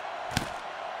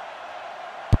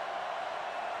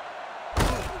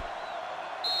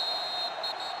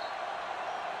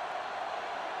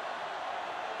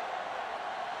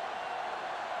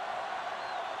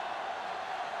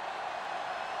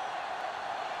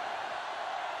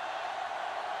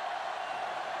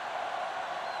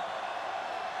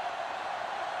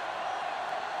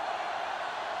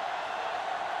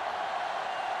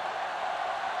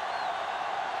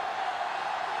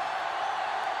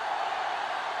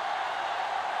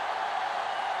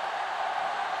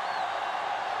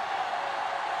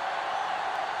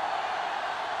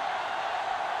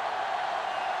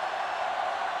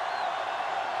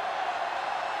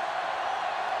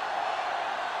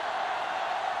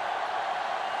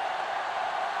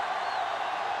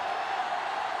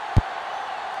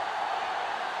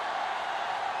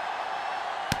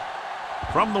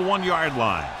 From the 1-yard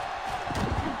line.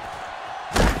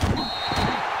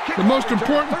 The most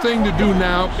important thing to do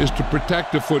now is to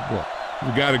protect the football.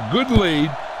 You've got a good lead,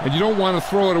 and you don't want to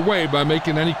throw it away by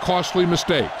making any costly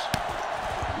mistakes.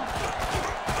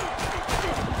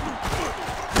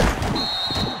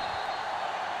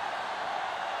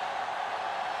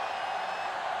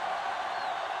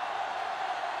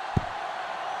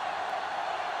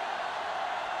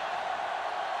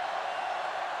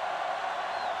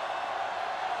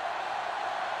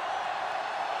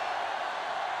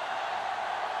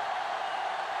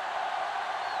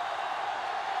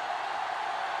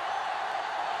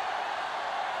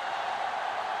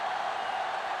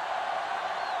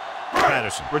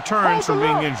 Patterson returns from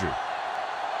being injured.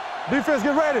 Defense,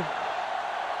 get ready.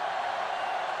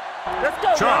 Let's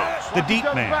go, Charles, the deep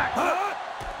man.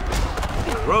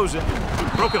 Throws it.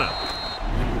 Broken up.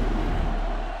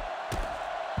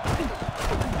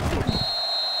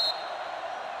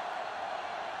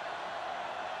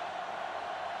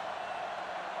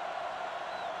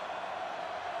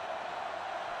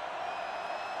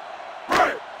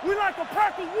 We like a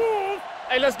pack of wolves.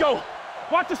 Hey, let's go.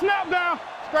 Watch the snap down.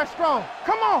 Stretch strong.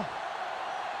 Come on.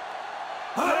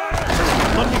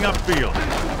 Looking upfield.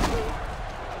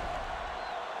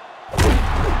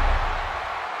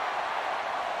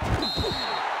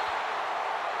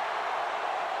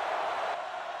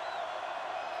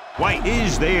 White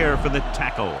is there for the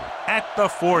tackle at the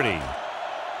 40.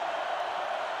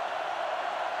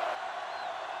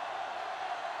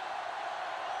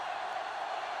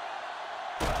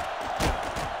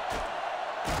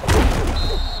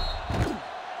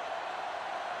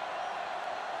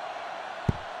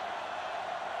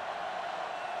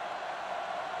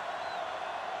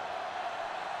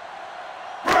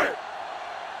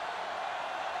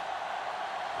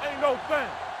 No thing.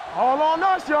 All on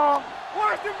us, y'all.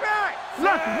 Watch the back.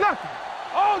 Lucky.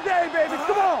 All day, baby.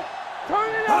 Come on. Turn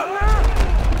it up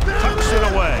now. Tucks it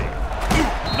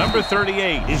away. Number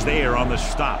 38 is there on the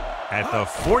stop at the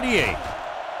 48.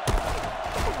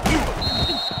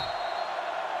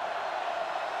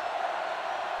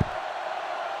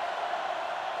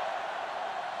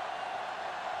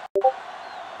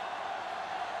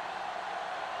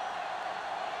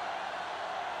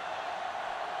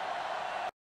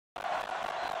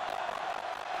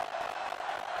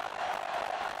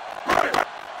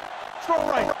 throw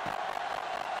right.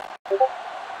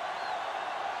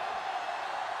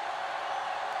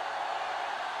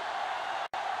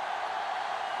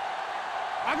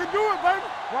 I can do it, baby.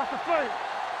 Watch the play.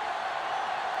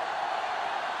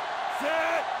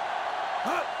 Set.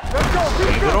 Let's go.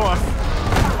 Keep it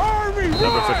off. Army,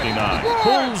 Number 59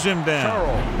 pulls him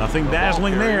down. Nothing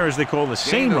dazzling there as they call the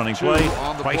same running play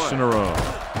twice in a row.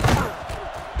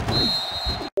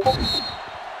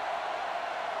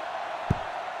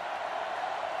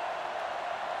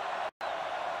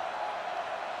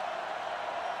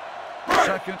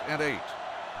 Second and 8.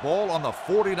 Ball on the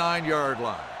 49-yard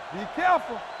line. be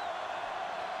careful.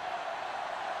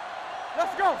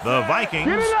 Let's go. The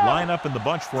Vikings line up in the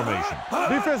bunch formation.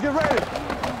 Defense, get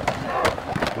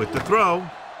ready. With the throw.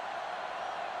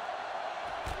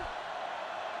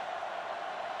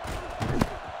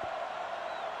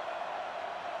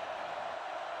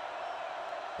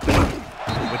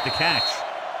 With the catch.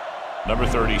 Number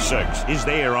 36 is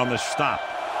there on the stop.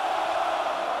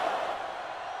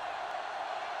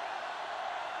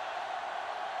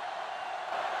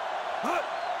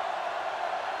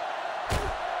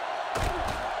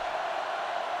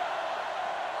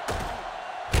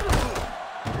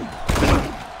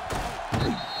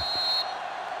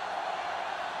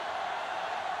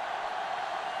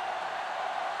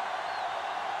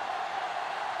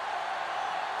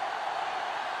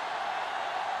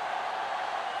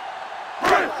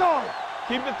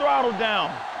 Keep the throttle down.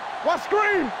 Watch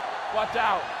screen. Watch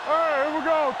out. All right, here we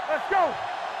go. Let's go.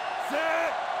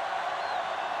 Set.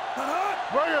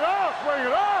 Bring it up. Bring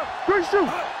it up. Good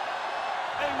shoot.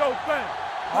 Ain't no thing.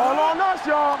 All on us,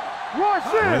 y'all.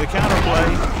 Rush in. With the counterplay.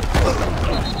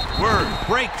 Word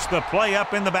breaks the play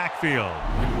up in the backfield.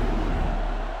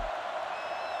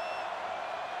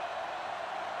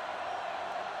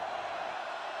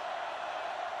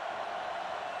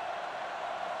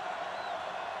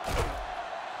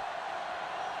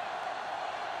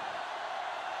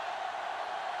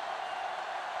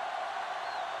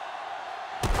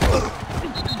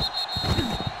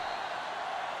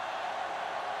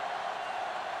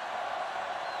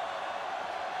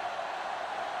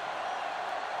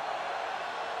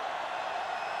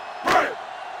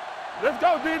 Let's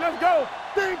go, D. Let's go.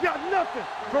 They ain't got nothing.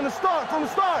 From the start. From the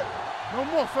start. No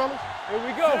more, fellas. Here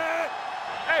we go.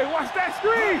 Hey, watch that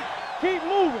screen. Keep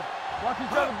moving. Watch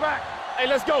each other back. Hey,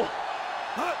 let's go.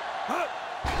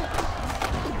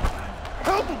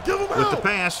 Help him. Give him help. With the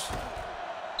pass.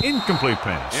 Incomplete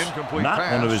pass. Incomplete Not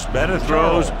pass. one of his better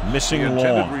throws. Charles, Missing the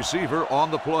intended long. receiver on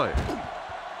the play.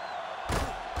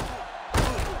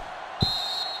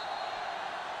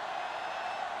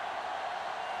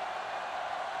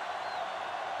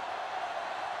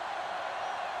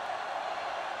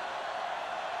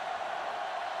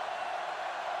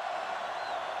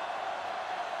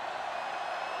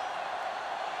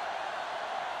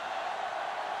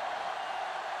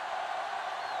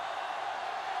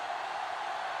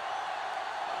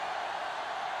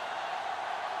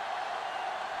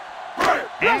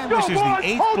 And this is the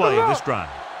 8th play of this drive.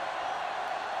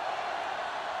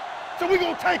 So we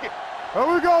gonna take it.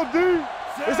 Here we go, D.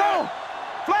 It's on.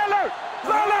 Fly alert.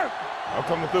 Fly alert. I'm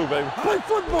coming through, baby. Play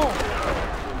football.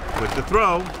 With the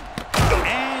throw.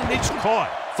 And it's caught.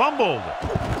 Fumbled.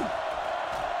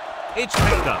 It's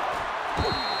picked up.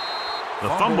 The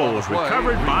fumble was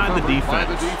recovered by the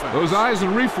defense. Those eyes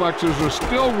and reflexes are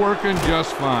still working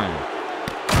just fine.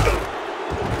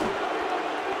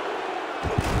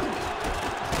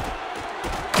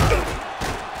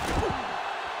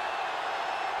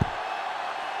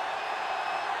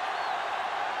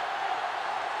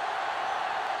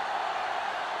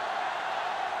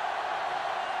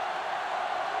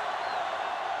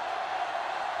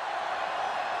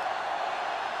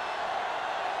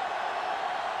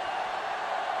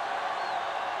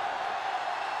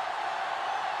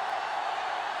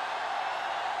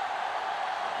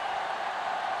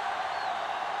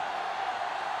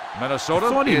 Minnesota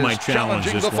Thought he is might challenge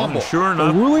challenging this the one. fumble. And sure The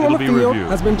enough, ruling on it'll the be field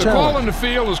reviewed. has been The call on challenged. the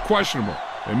field is questionable.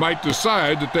 They might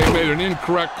decide that they made an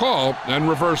incorrect call and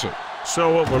reverse it.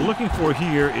 So what we're looking for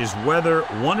here is whether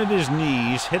one of his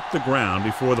knees hit the ground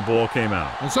before the ball came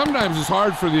out. And sometimes it's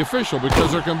hard for the official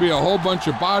because there can be a whole bunch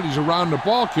of bodies around the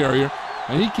ball carrier,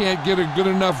 and he can't get a good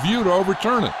enough view to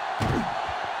overturn it.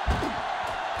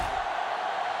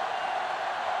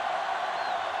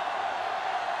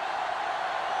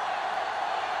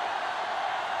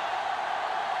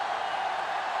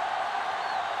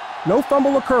 No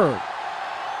fumble occurred.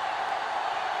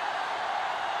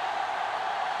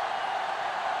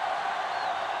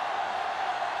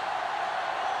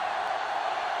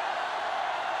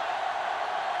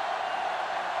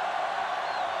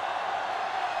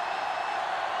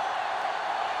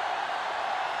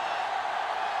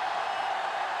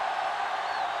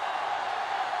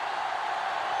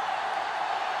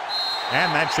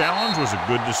 And that challenge was a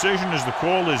good decision as the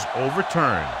call is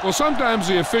overturned. Well, sometimes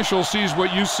the official sees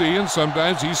what you see, and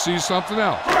sometimes he sees something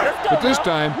else. But this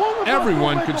time,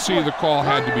 everyone could see the call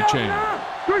had to be changed.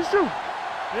 Good shoot.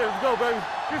 Yeah, let's go, baby.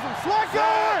 Get some slack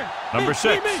going. Number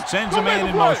 6 sends a man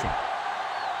in motion.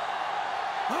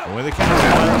 With the count.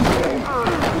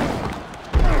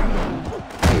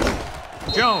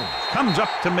 Jones comes up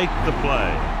to make the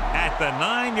play at the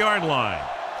 9-yard line.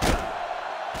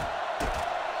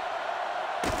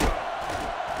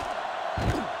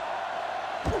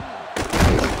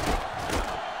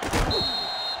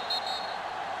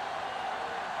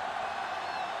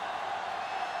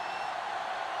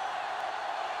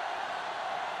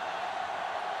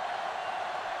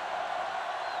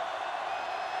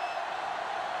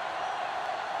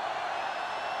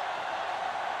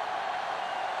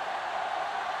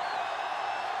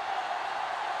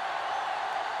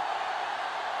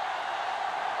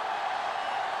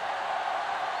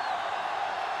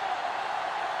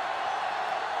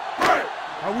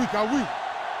 Are we?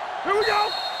 Here we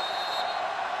go.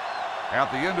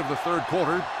 At the end of the third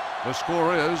quarter, the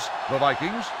score is the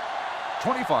Vikings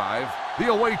 25, the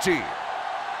away team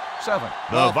 7.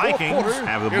 The Vikings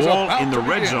have the ball in the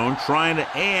red zone, trying to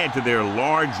add to their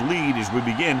large lead as we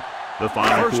begin the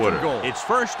final quarter. It's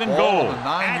first and goal on the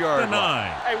at 9-yard the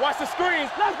 9. Hey, watch the screens.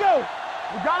 Let's go.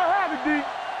 We gotta have it, D.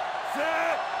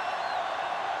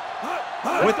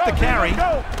 With the carry,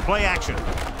 play action.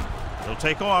 He'll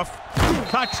take off.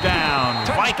 Touchdown,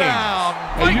 Vikings.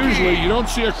 And usually you don't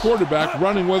see a quarterback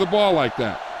running with a ball like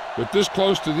that. But this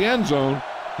close to the end zone,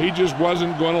 he just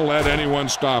wasn't going to let anyone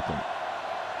stop him.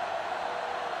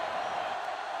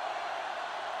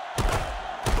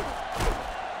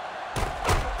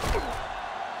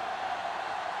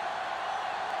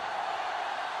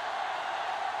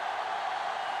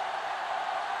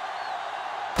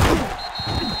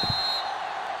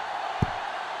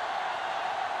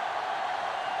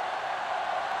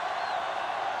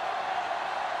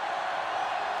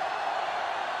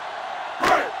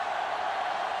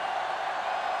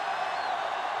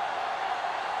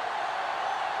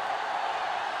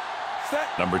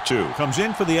 Number 2 comes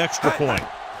in for the extra point.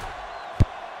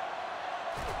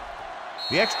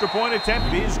 The extra point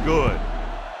attempt is good.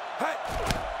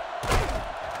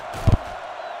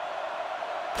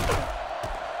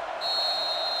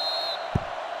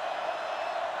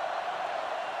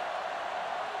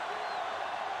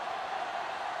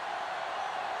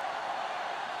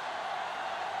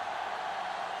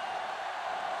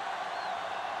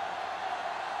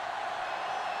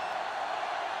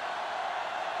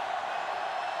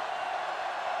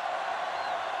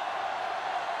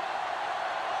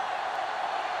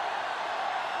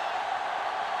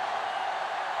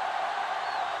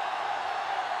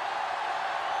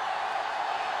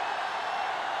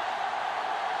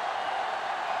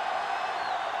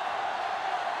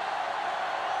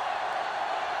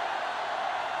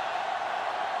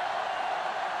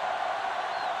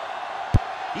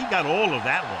 He got all of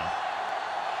that one.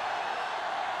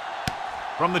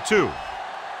 From the 2.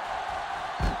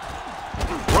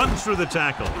 Runs through the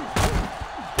tackle.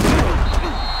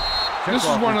 This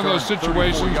is one of those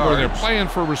situations where they're playing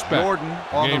for respect.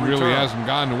 The game really hasn't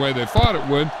gone the way they thought it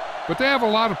would, but they have a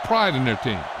lot of pride in their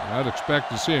team. And I'd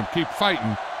expect to see them keep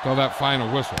fighting till that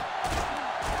final whistle.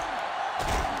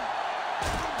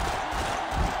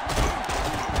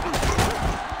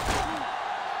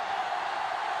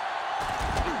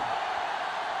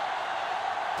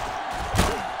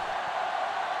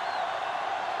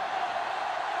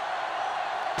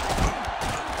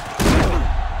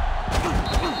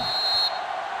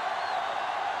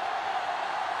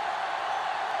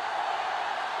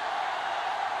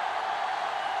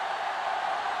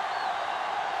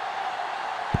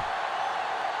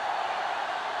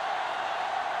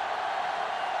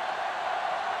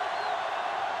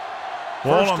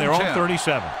 Ball on their own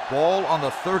 37. Ball on the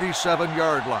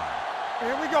 37-yard line.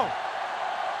 Here we go.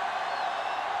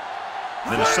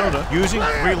 Minnesota using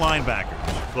 3 linebackers.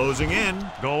 Closing in,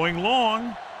 going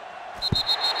long.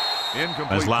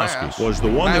 Incomplete pass. Was the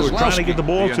one they were trying to get the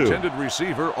ball to. The intended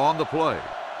receiver on the play.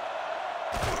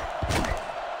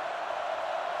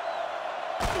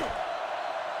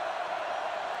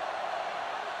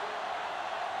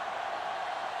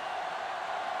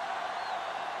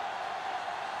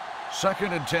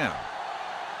 Second and 10.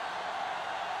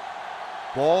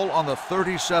 Ball on the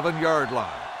 37-yard line.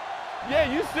 Yeah,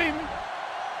 you see me.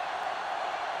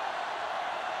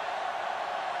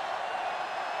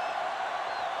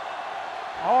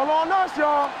 All on us,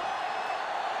 y'all.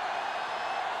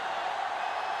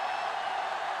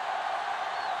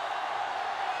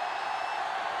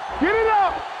 Get it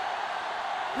up.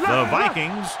 The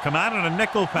Vikings come out in a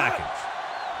nickel package.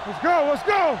 Let's go, let's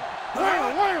go.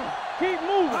 Wham. Keep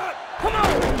moving. Come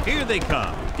on. Here they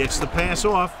come. Gets the pass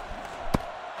off.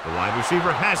 The wide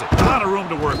receiver has it. A lot of room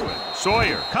to work with.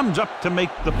 Sawyer comes up to make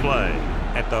the play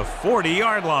at the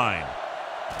 40-yard line.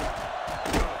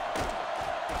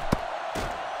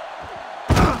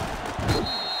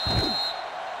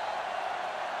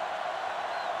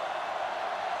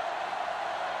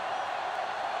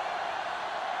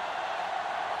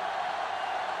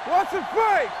 What's the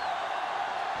fake?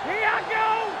 Here I go.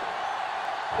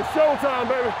 It's showtime,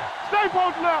 baby. Stay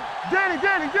posted up. Danny.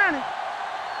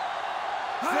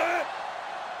 Set.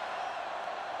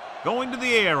 Going to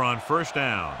the air on first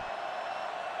down.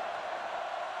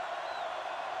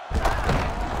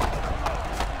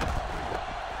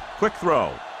 Quick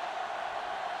throw.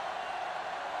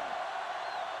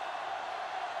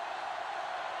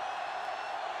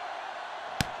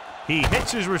 He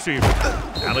hits his receiver.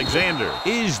 Alexander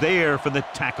is there for the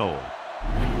tackle.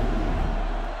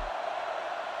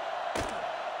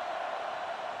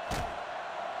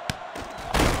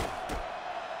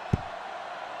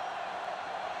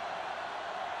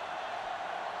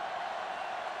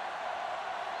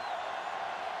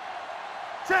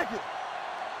 Check it.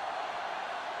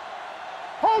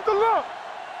 Hold the look.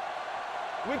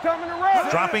 We coming to run.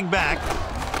 Dropping back.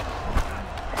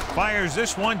 Fires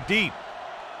this one deep.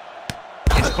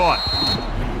 It's caught.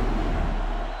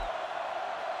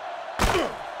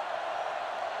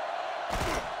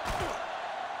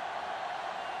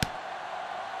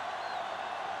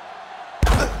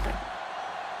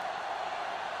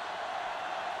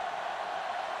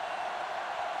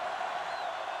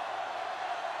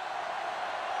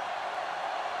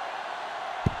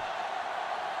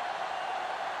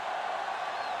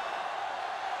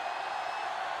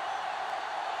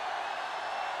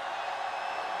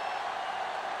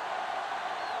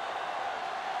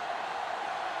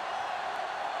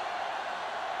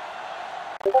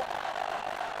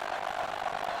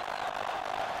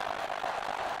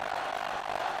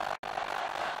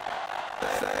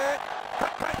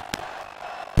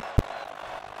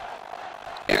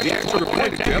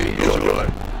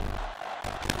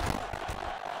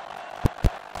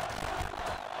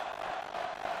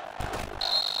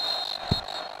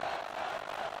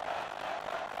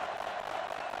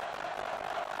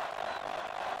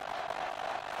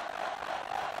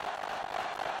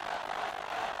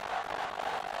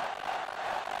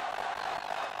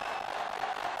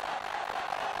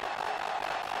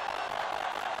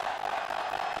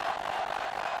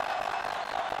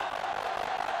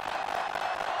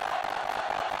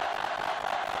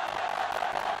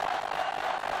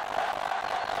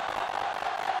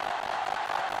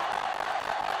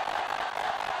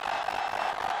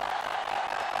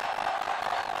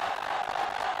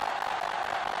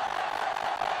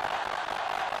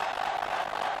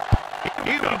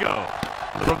 Here we go.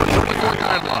 From the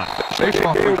 34-yard line.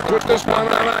 He'll put this one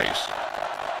on ice.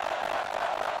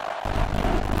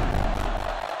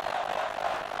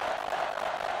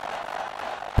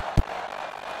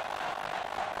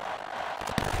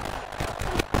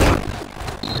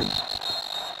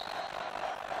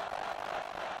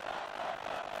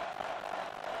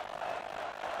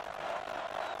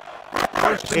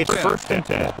 It's first and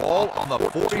 10. Ball on the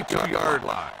 42-yard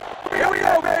line. Here we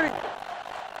go, baby.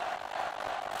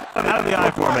 Out of the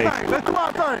I formation. Let's do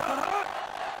our thing.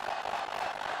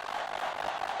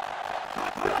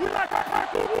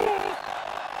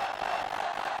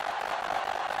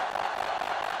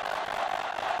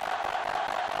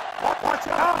 Watch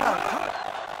out.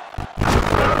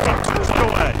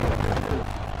 Away.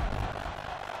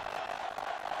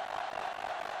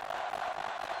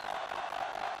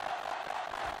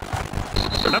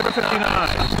 Number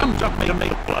 59 comes up to make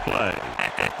the play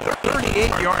at the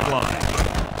 38-yard line.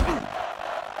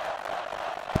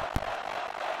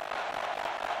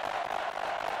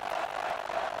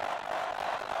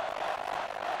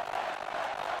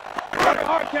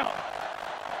 Hard count.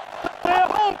 Stay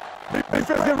at home. Defense,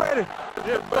 get ready.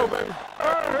 Yeah, go, baby.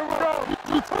 Here we go.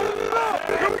 You turn it up.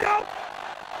 Here we go.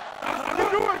 You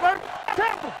do it, baby.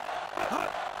 Careful.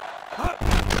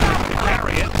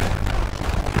 Harriet.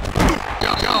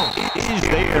 Jones is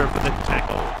there for the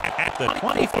tackle at the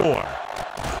 24.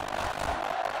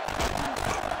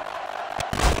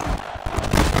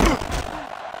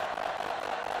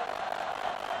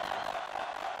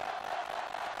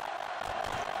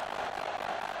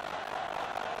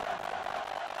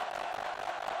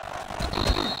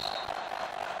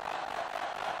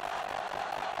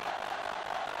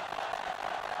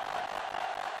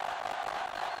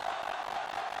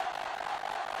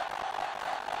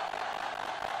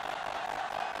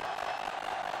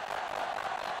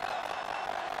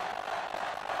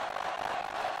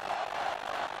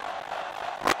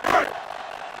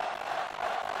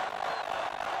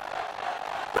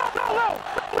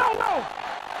 go.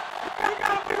 You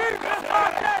gotta believe it.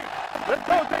 Let's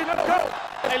go, D. Let's go.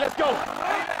 Hey, let's go.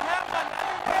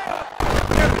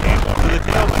 To the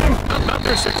tailback.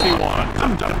 Number 61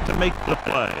 comes up to make the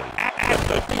play at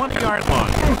the 20-yard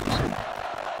line.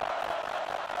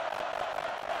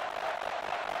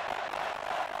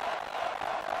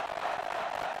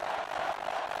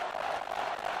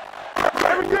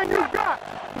 Everything you got.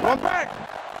 One back.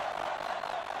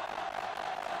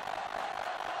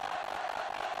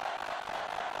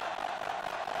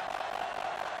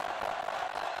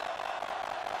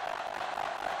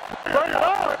 Bring it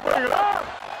on. Bring it on.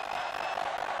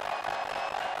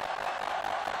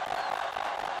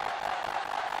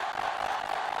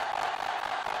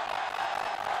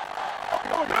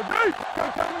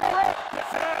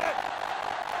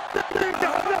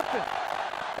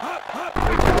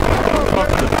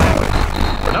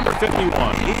 Number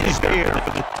 51 is there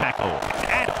for the tackle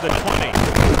at the 20.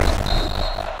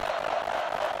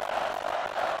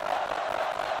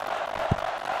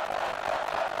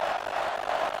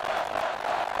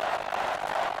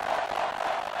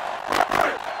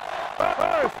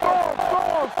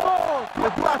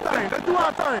 Let's do our thing. Let's do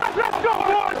our thing. Let's go,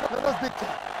 boys. Let's big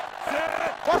time.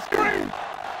 What's screen?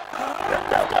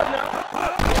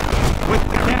 With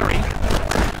the carry,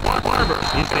 Barber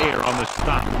is there on the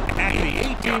stop at the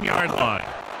 18-yard line.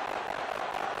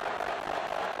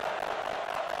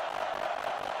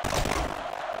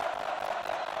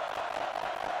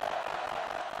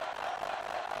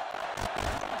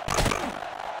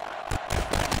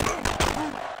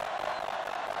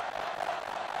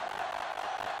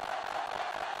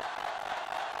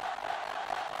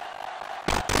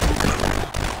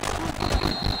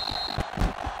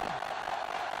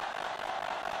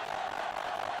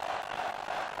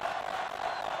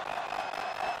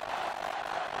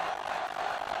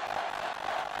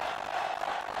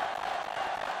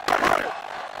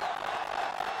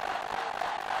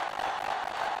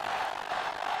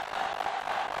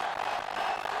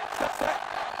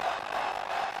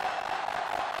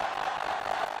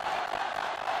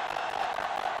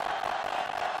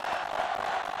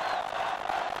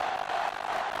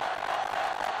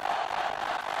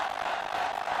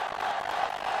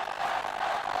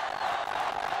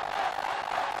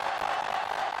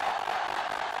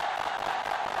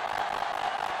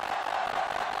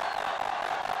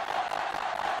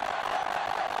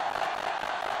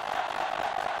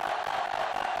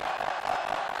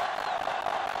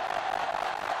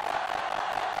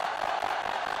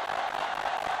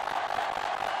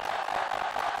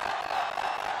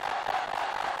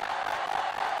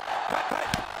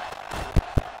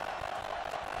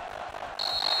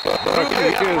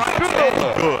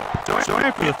 Good. So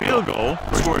after the field goal,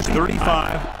 the score is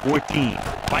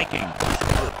 35-14. Vikings.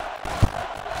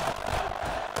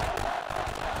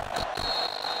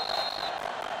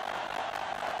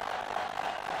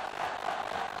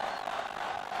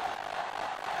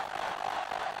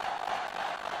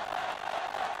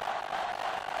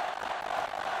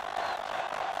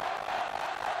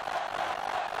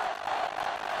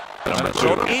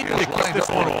 Minnesota in to kick this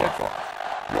one off.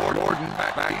 Gordon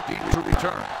back to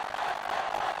return.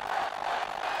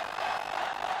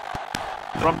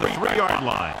 From the 3-yard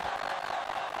line.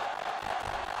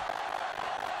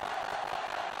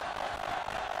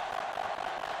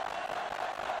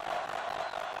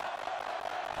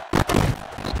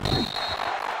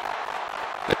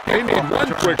 They need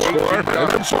one quick score and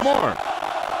then some more.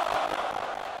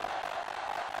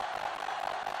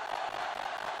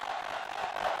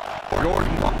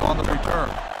 Gordon on the return.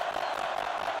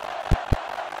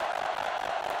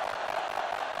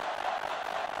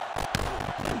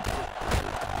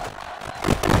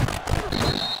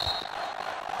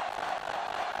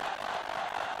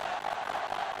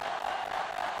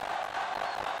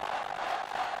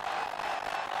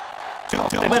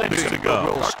 Two minutes to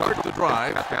go. We'll start the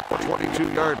drive at the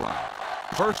 22-yard line.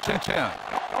 First and 10.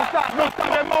 Don't stop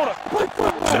that motor.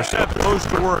 They're set close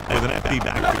to work with an empty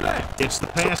backfield. It's the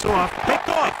pass off, picked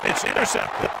off, it's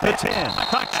intercepted. The 10,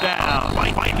 touchdown,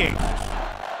 Vikings.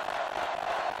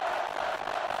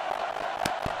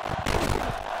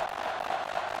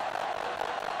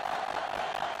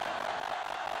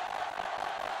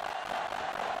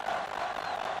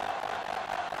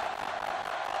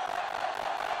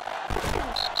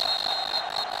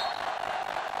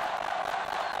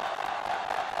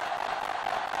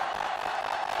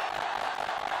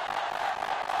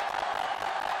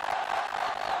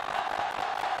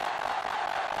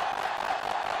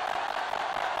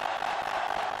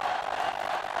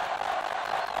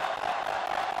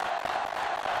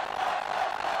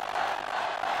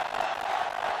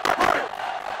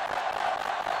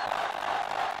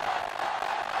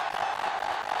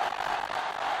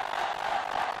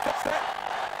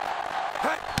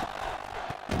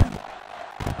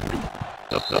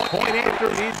 The point after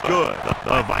is good.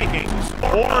 The Vikings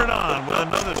pour it on with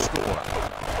another score.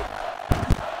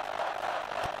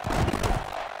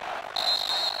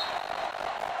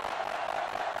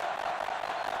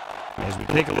 As we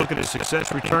take a look at his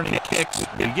success returning kicks,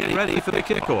 we get ready for the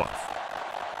kickoff.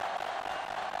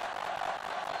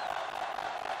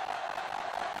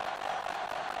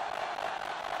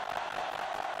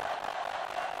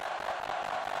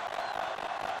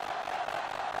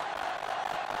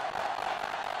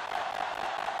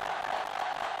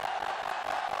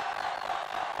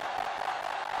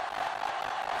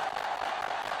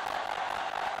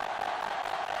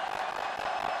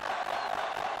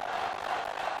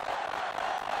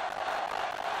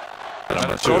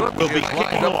 Minnesota will be is kicking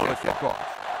lined up off. for the kickoff.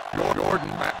 Jordan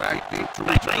back deep to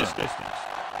Nice return. distance.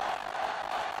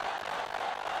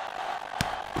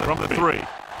 From the 3.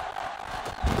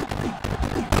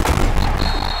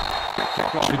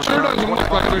 It sure doesn't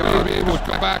look like they're going to be able to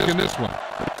come back in this one.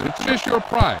 It's just your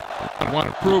pride. I want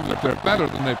to prove that they're better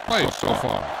than they've played so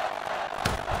far.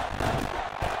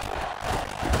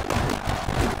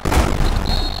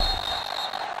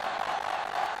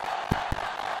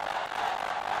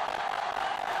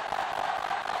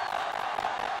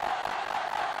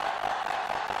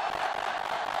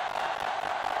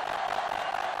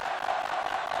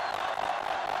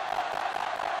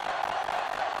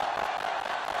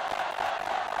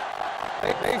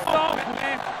 They stop it,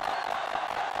 man.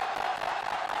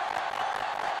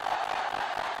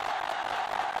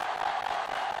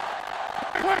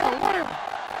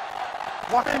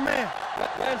 Walk in, man.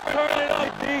 Let's turn it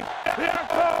up, D. Here I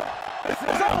come. This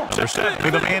is on. They're set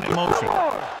with a man in motion. Come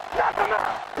on.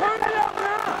 Turn it up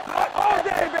now. All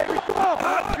day, baby. Come on.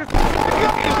 Here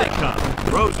they come.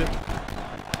 Throws it.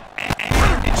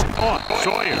 And it's caught.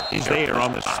 Sawyer is there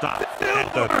on the stop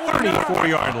at the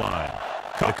 34-yard line.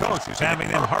 The coach is having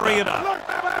them hurry it up. Look,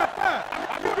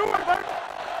 I can do it, baby.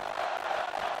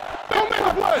 Don't make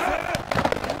a play.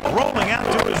 Rolling out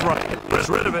to his right. Gets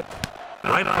rid of it.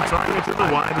 Right on target to the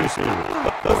wide receiver.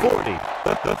 The 40,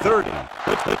 the 30,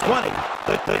 the 20,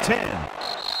 the 10.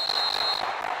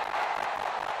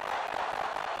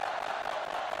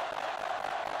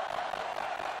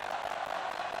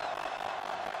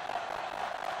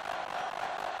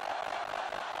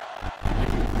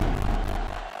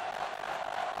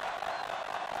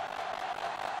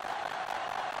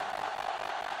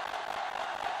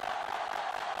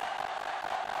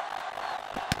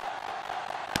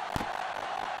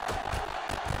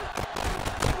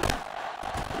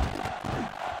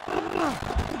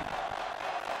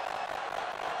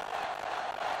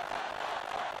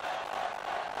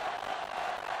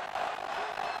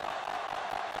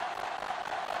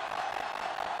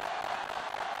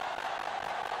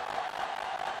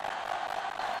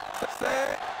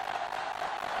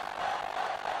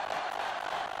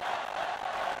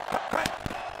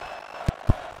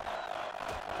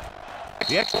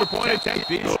 The extra point attempt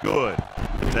is good.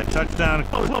 That touchdown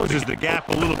closes the gap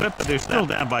a little bit, but they're still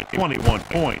down by 21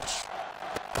 points.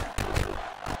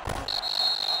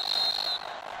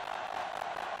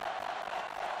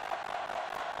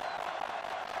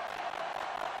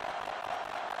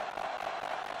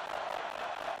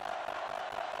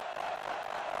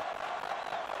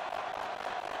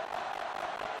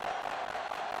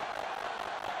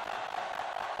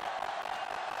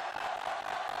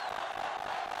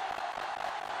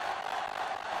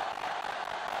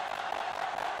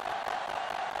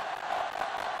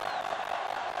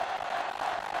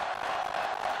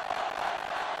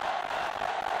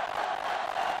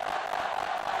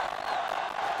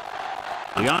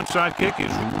 The onside kick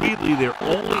is really their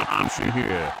only option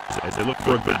here as they look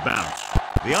for a good bounce.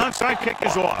 The onside kick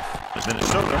is off as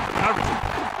Minnesota recovers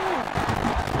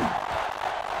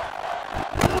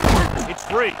it. It's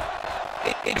free.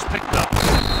 It's picked up.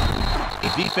 The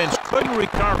defense couldn't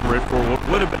recover it for what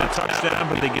would have been a touchdown,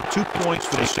 but they get 2 points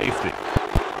for the safety.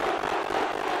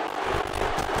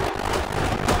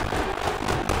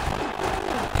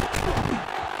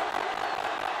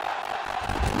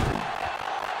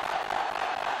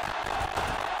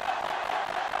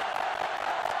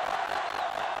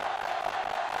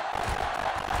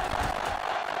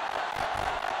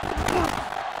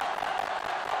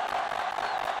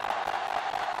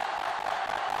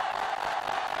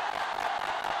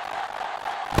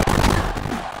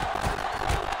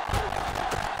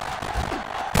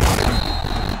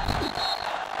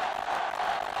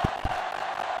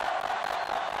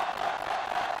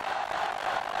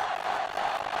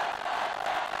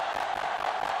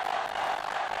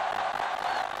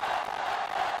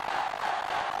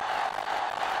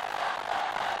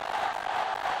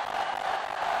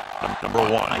 Number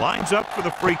 1 lines up for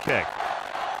the free kick.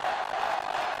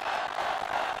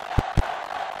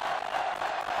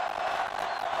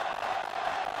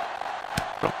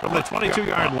 From the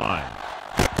 22-yard line.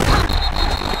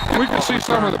 We can see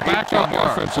some of the backup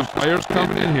offensive players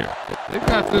coming in here. They've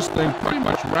got this thing pretty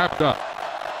much wrapped up.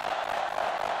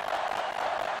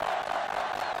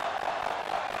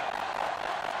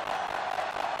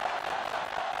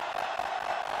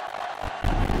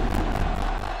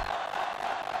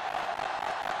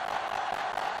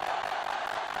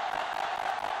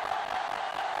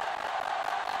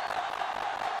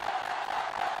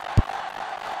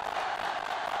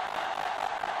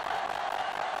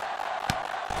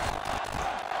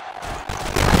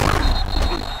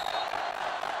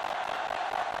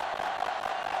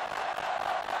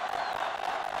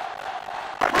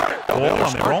 Ball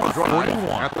on their own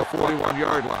 41. At the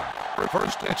 41-yard line.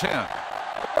 First and 10.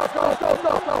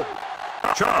 Go.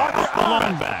 Charles, the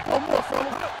long back. One more,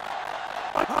 fella.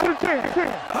 Under 10.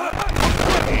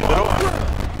 Hand it off.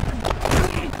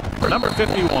 Number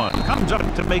 51 comes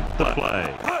up to make the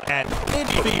play at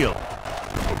midfield.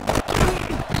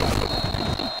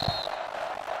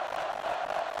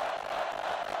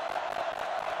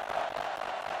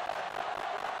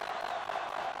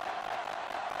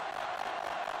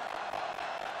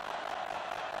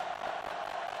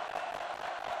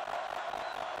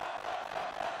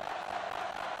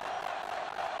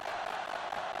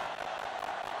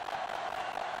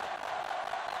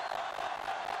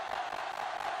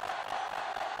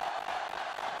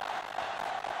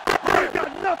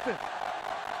 Nothing.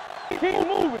 Keep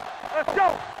moving. Let's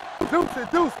go. Deuce it.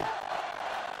 Here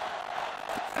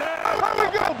we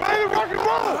go, baby. Rock and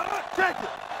roll. Check it.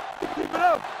 Keep it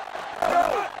up.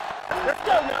 Let's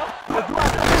go now.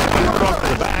 Across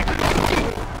the back.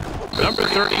 Number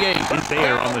 38 is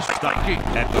there on the stop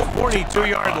at the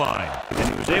 42-yard line. And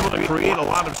he was able to create a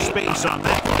lot of space on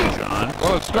that one, John.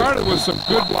 Well, it started with some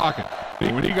good blocking.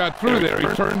 When he got through there, he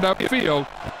turned up field,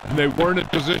 and they weren't in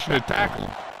position to tackle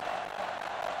him.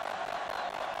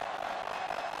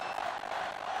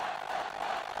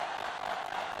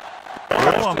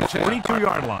 Ball on the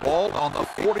 42-yard line. Ball on the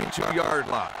 42-yard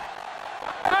line.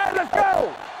 All right, let's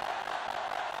go.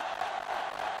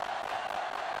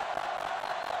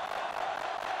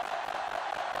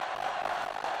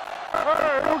 All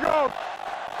right, here we go.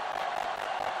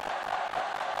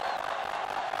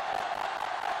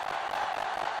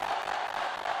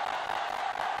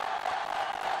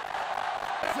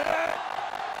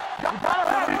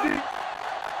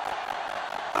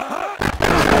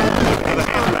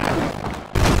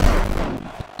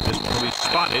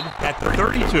 Spotted at the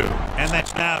 32, and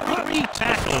that's now 3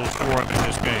 tackles for him in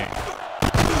this game.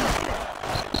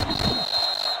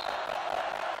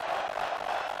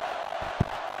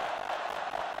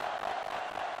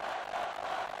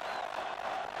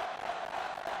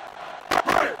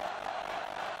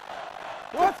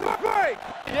 What's the play?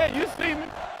 Yeah, you see me.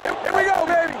 Here we go,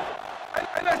 baby.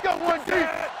 Hey, let's go, 1-2.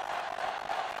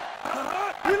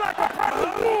 You like a pack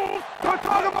of wolves? Don't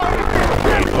talk about it.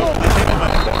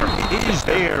 He is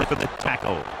there for the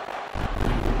tackle.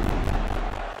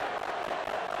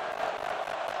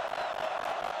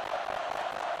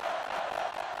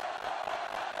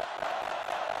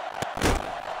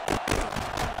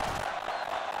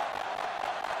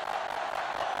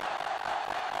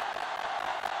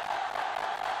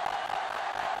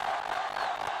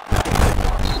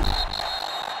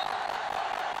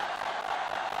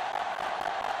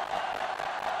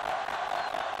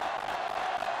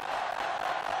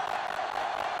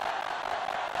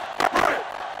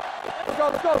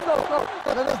 Let's go.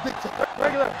 Let's dictate.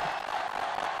 Regular.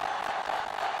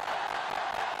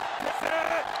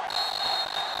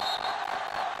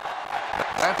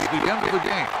 That's the end of the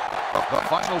game. The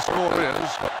final score is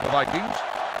the Vikings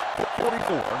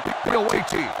 44, the away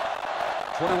team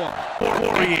 21. For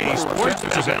 48 Sports,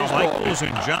 this is Al Michaels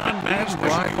and John Madden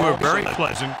wishing you a very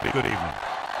pleasant good evening.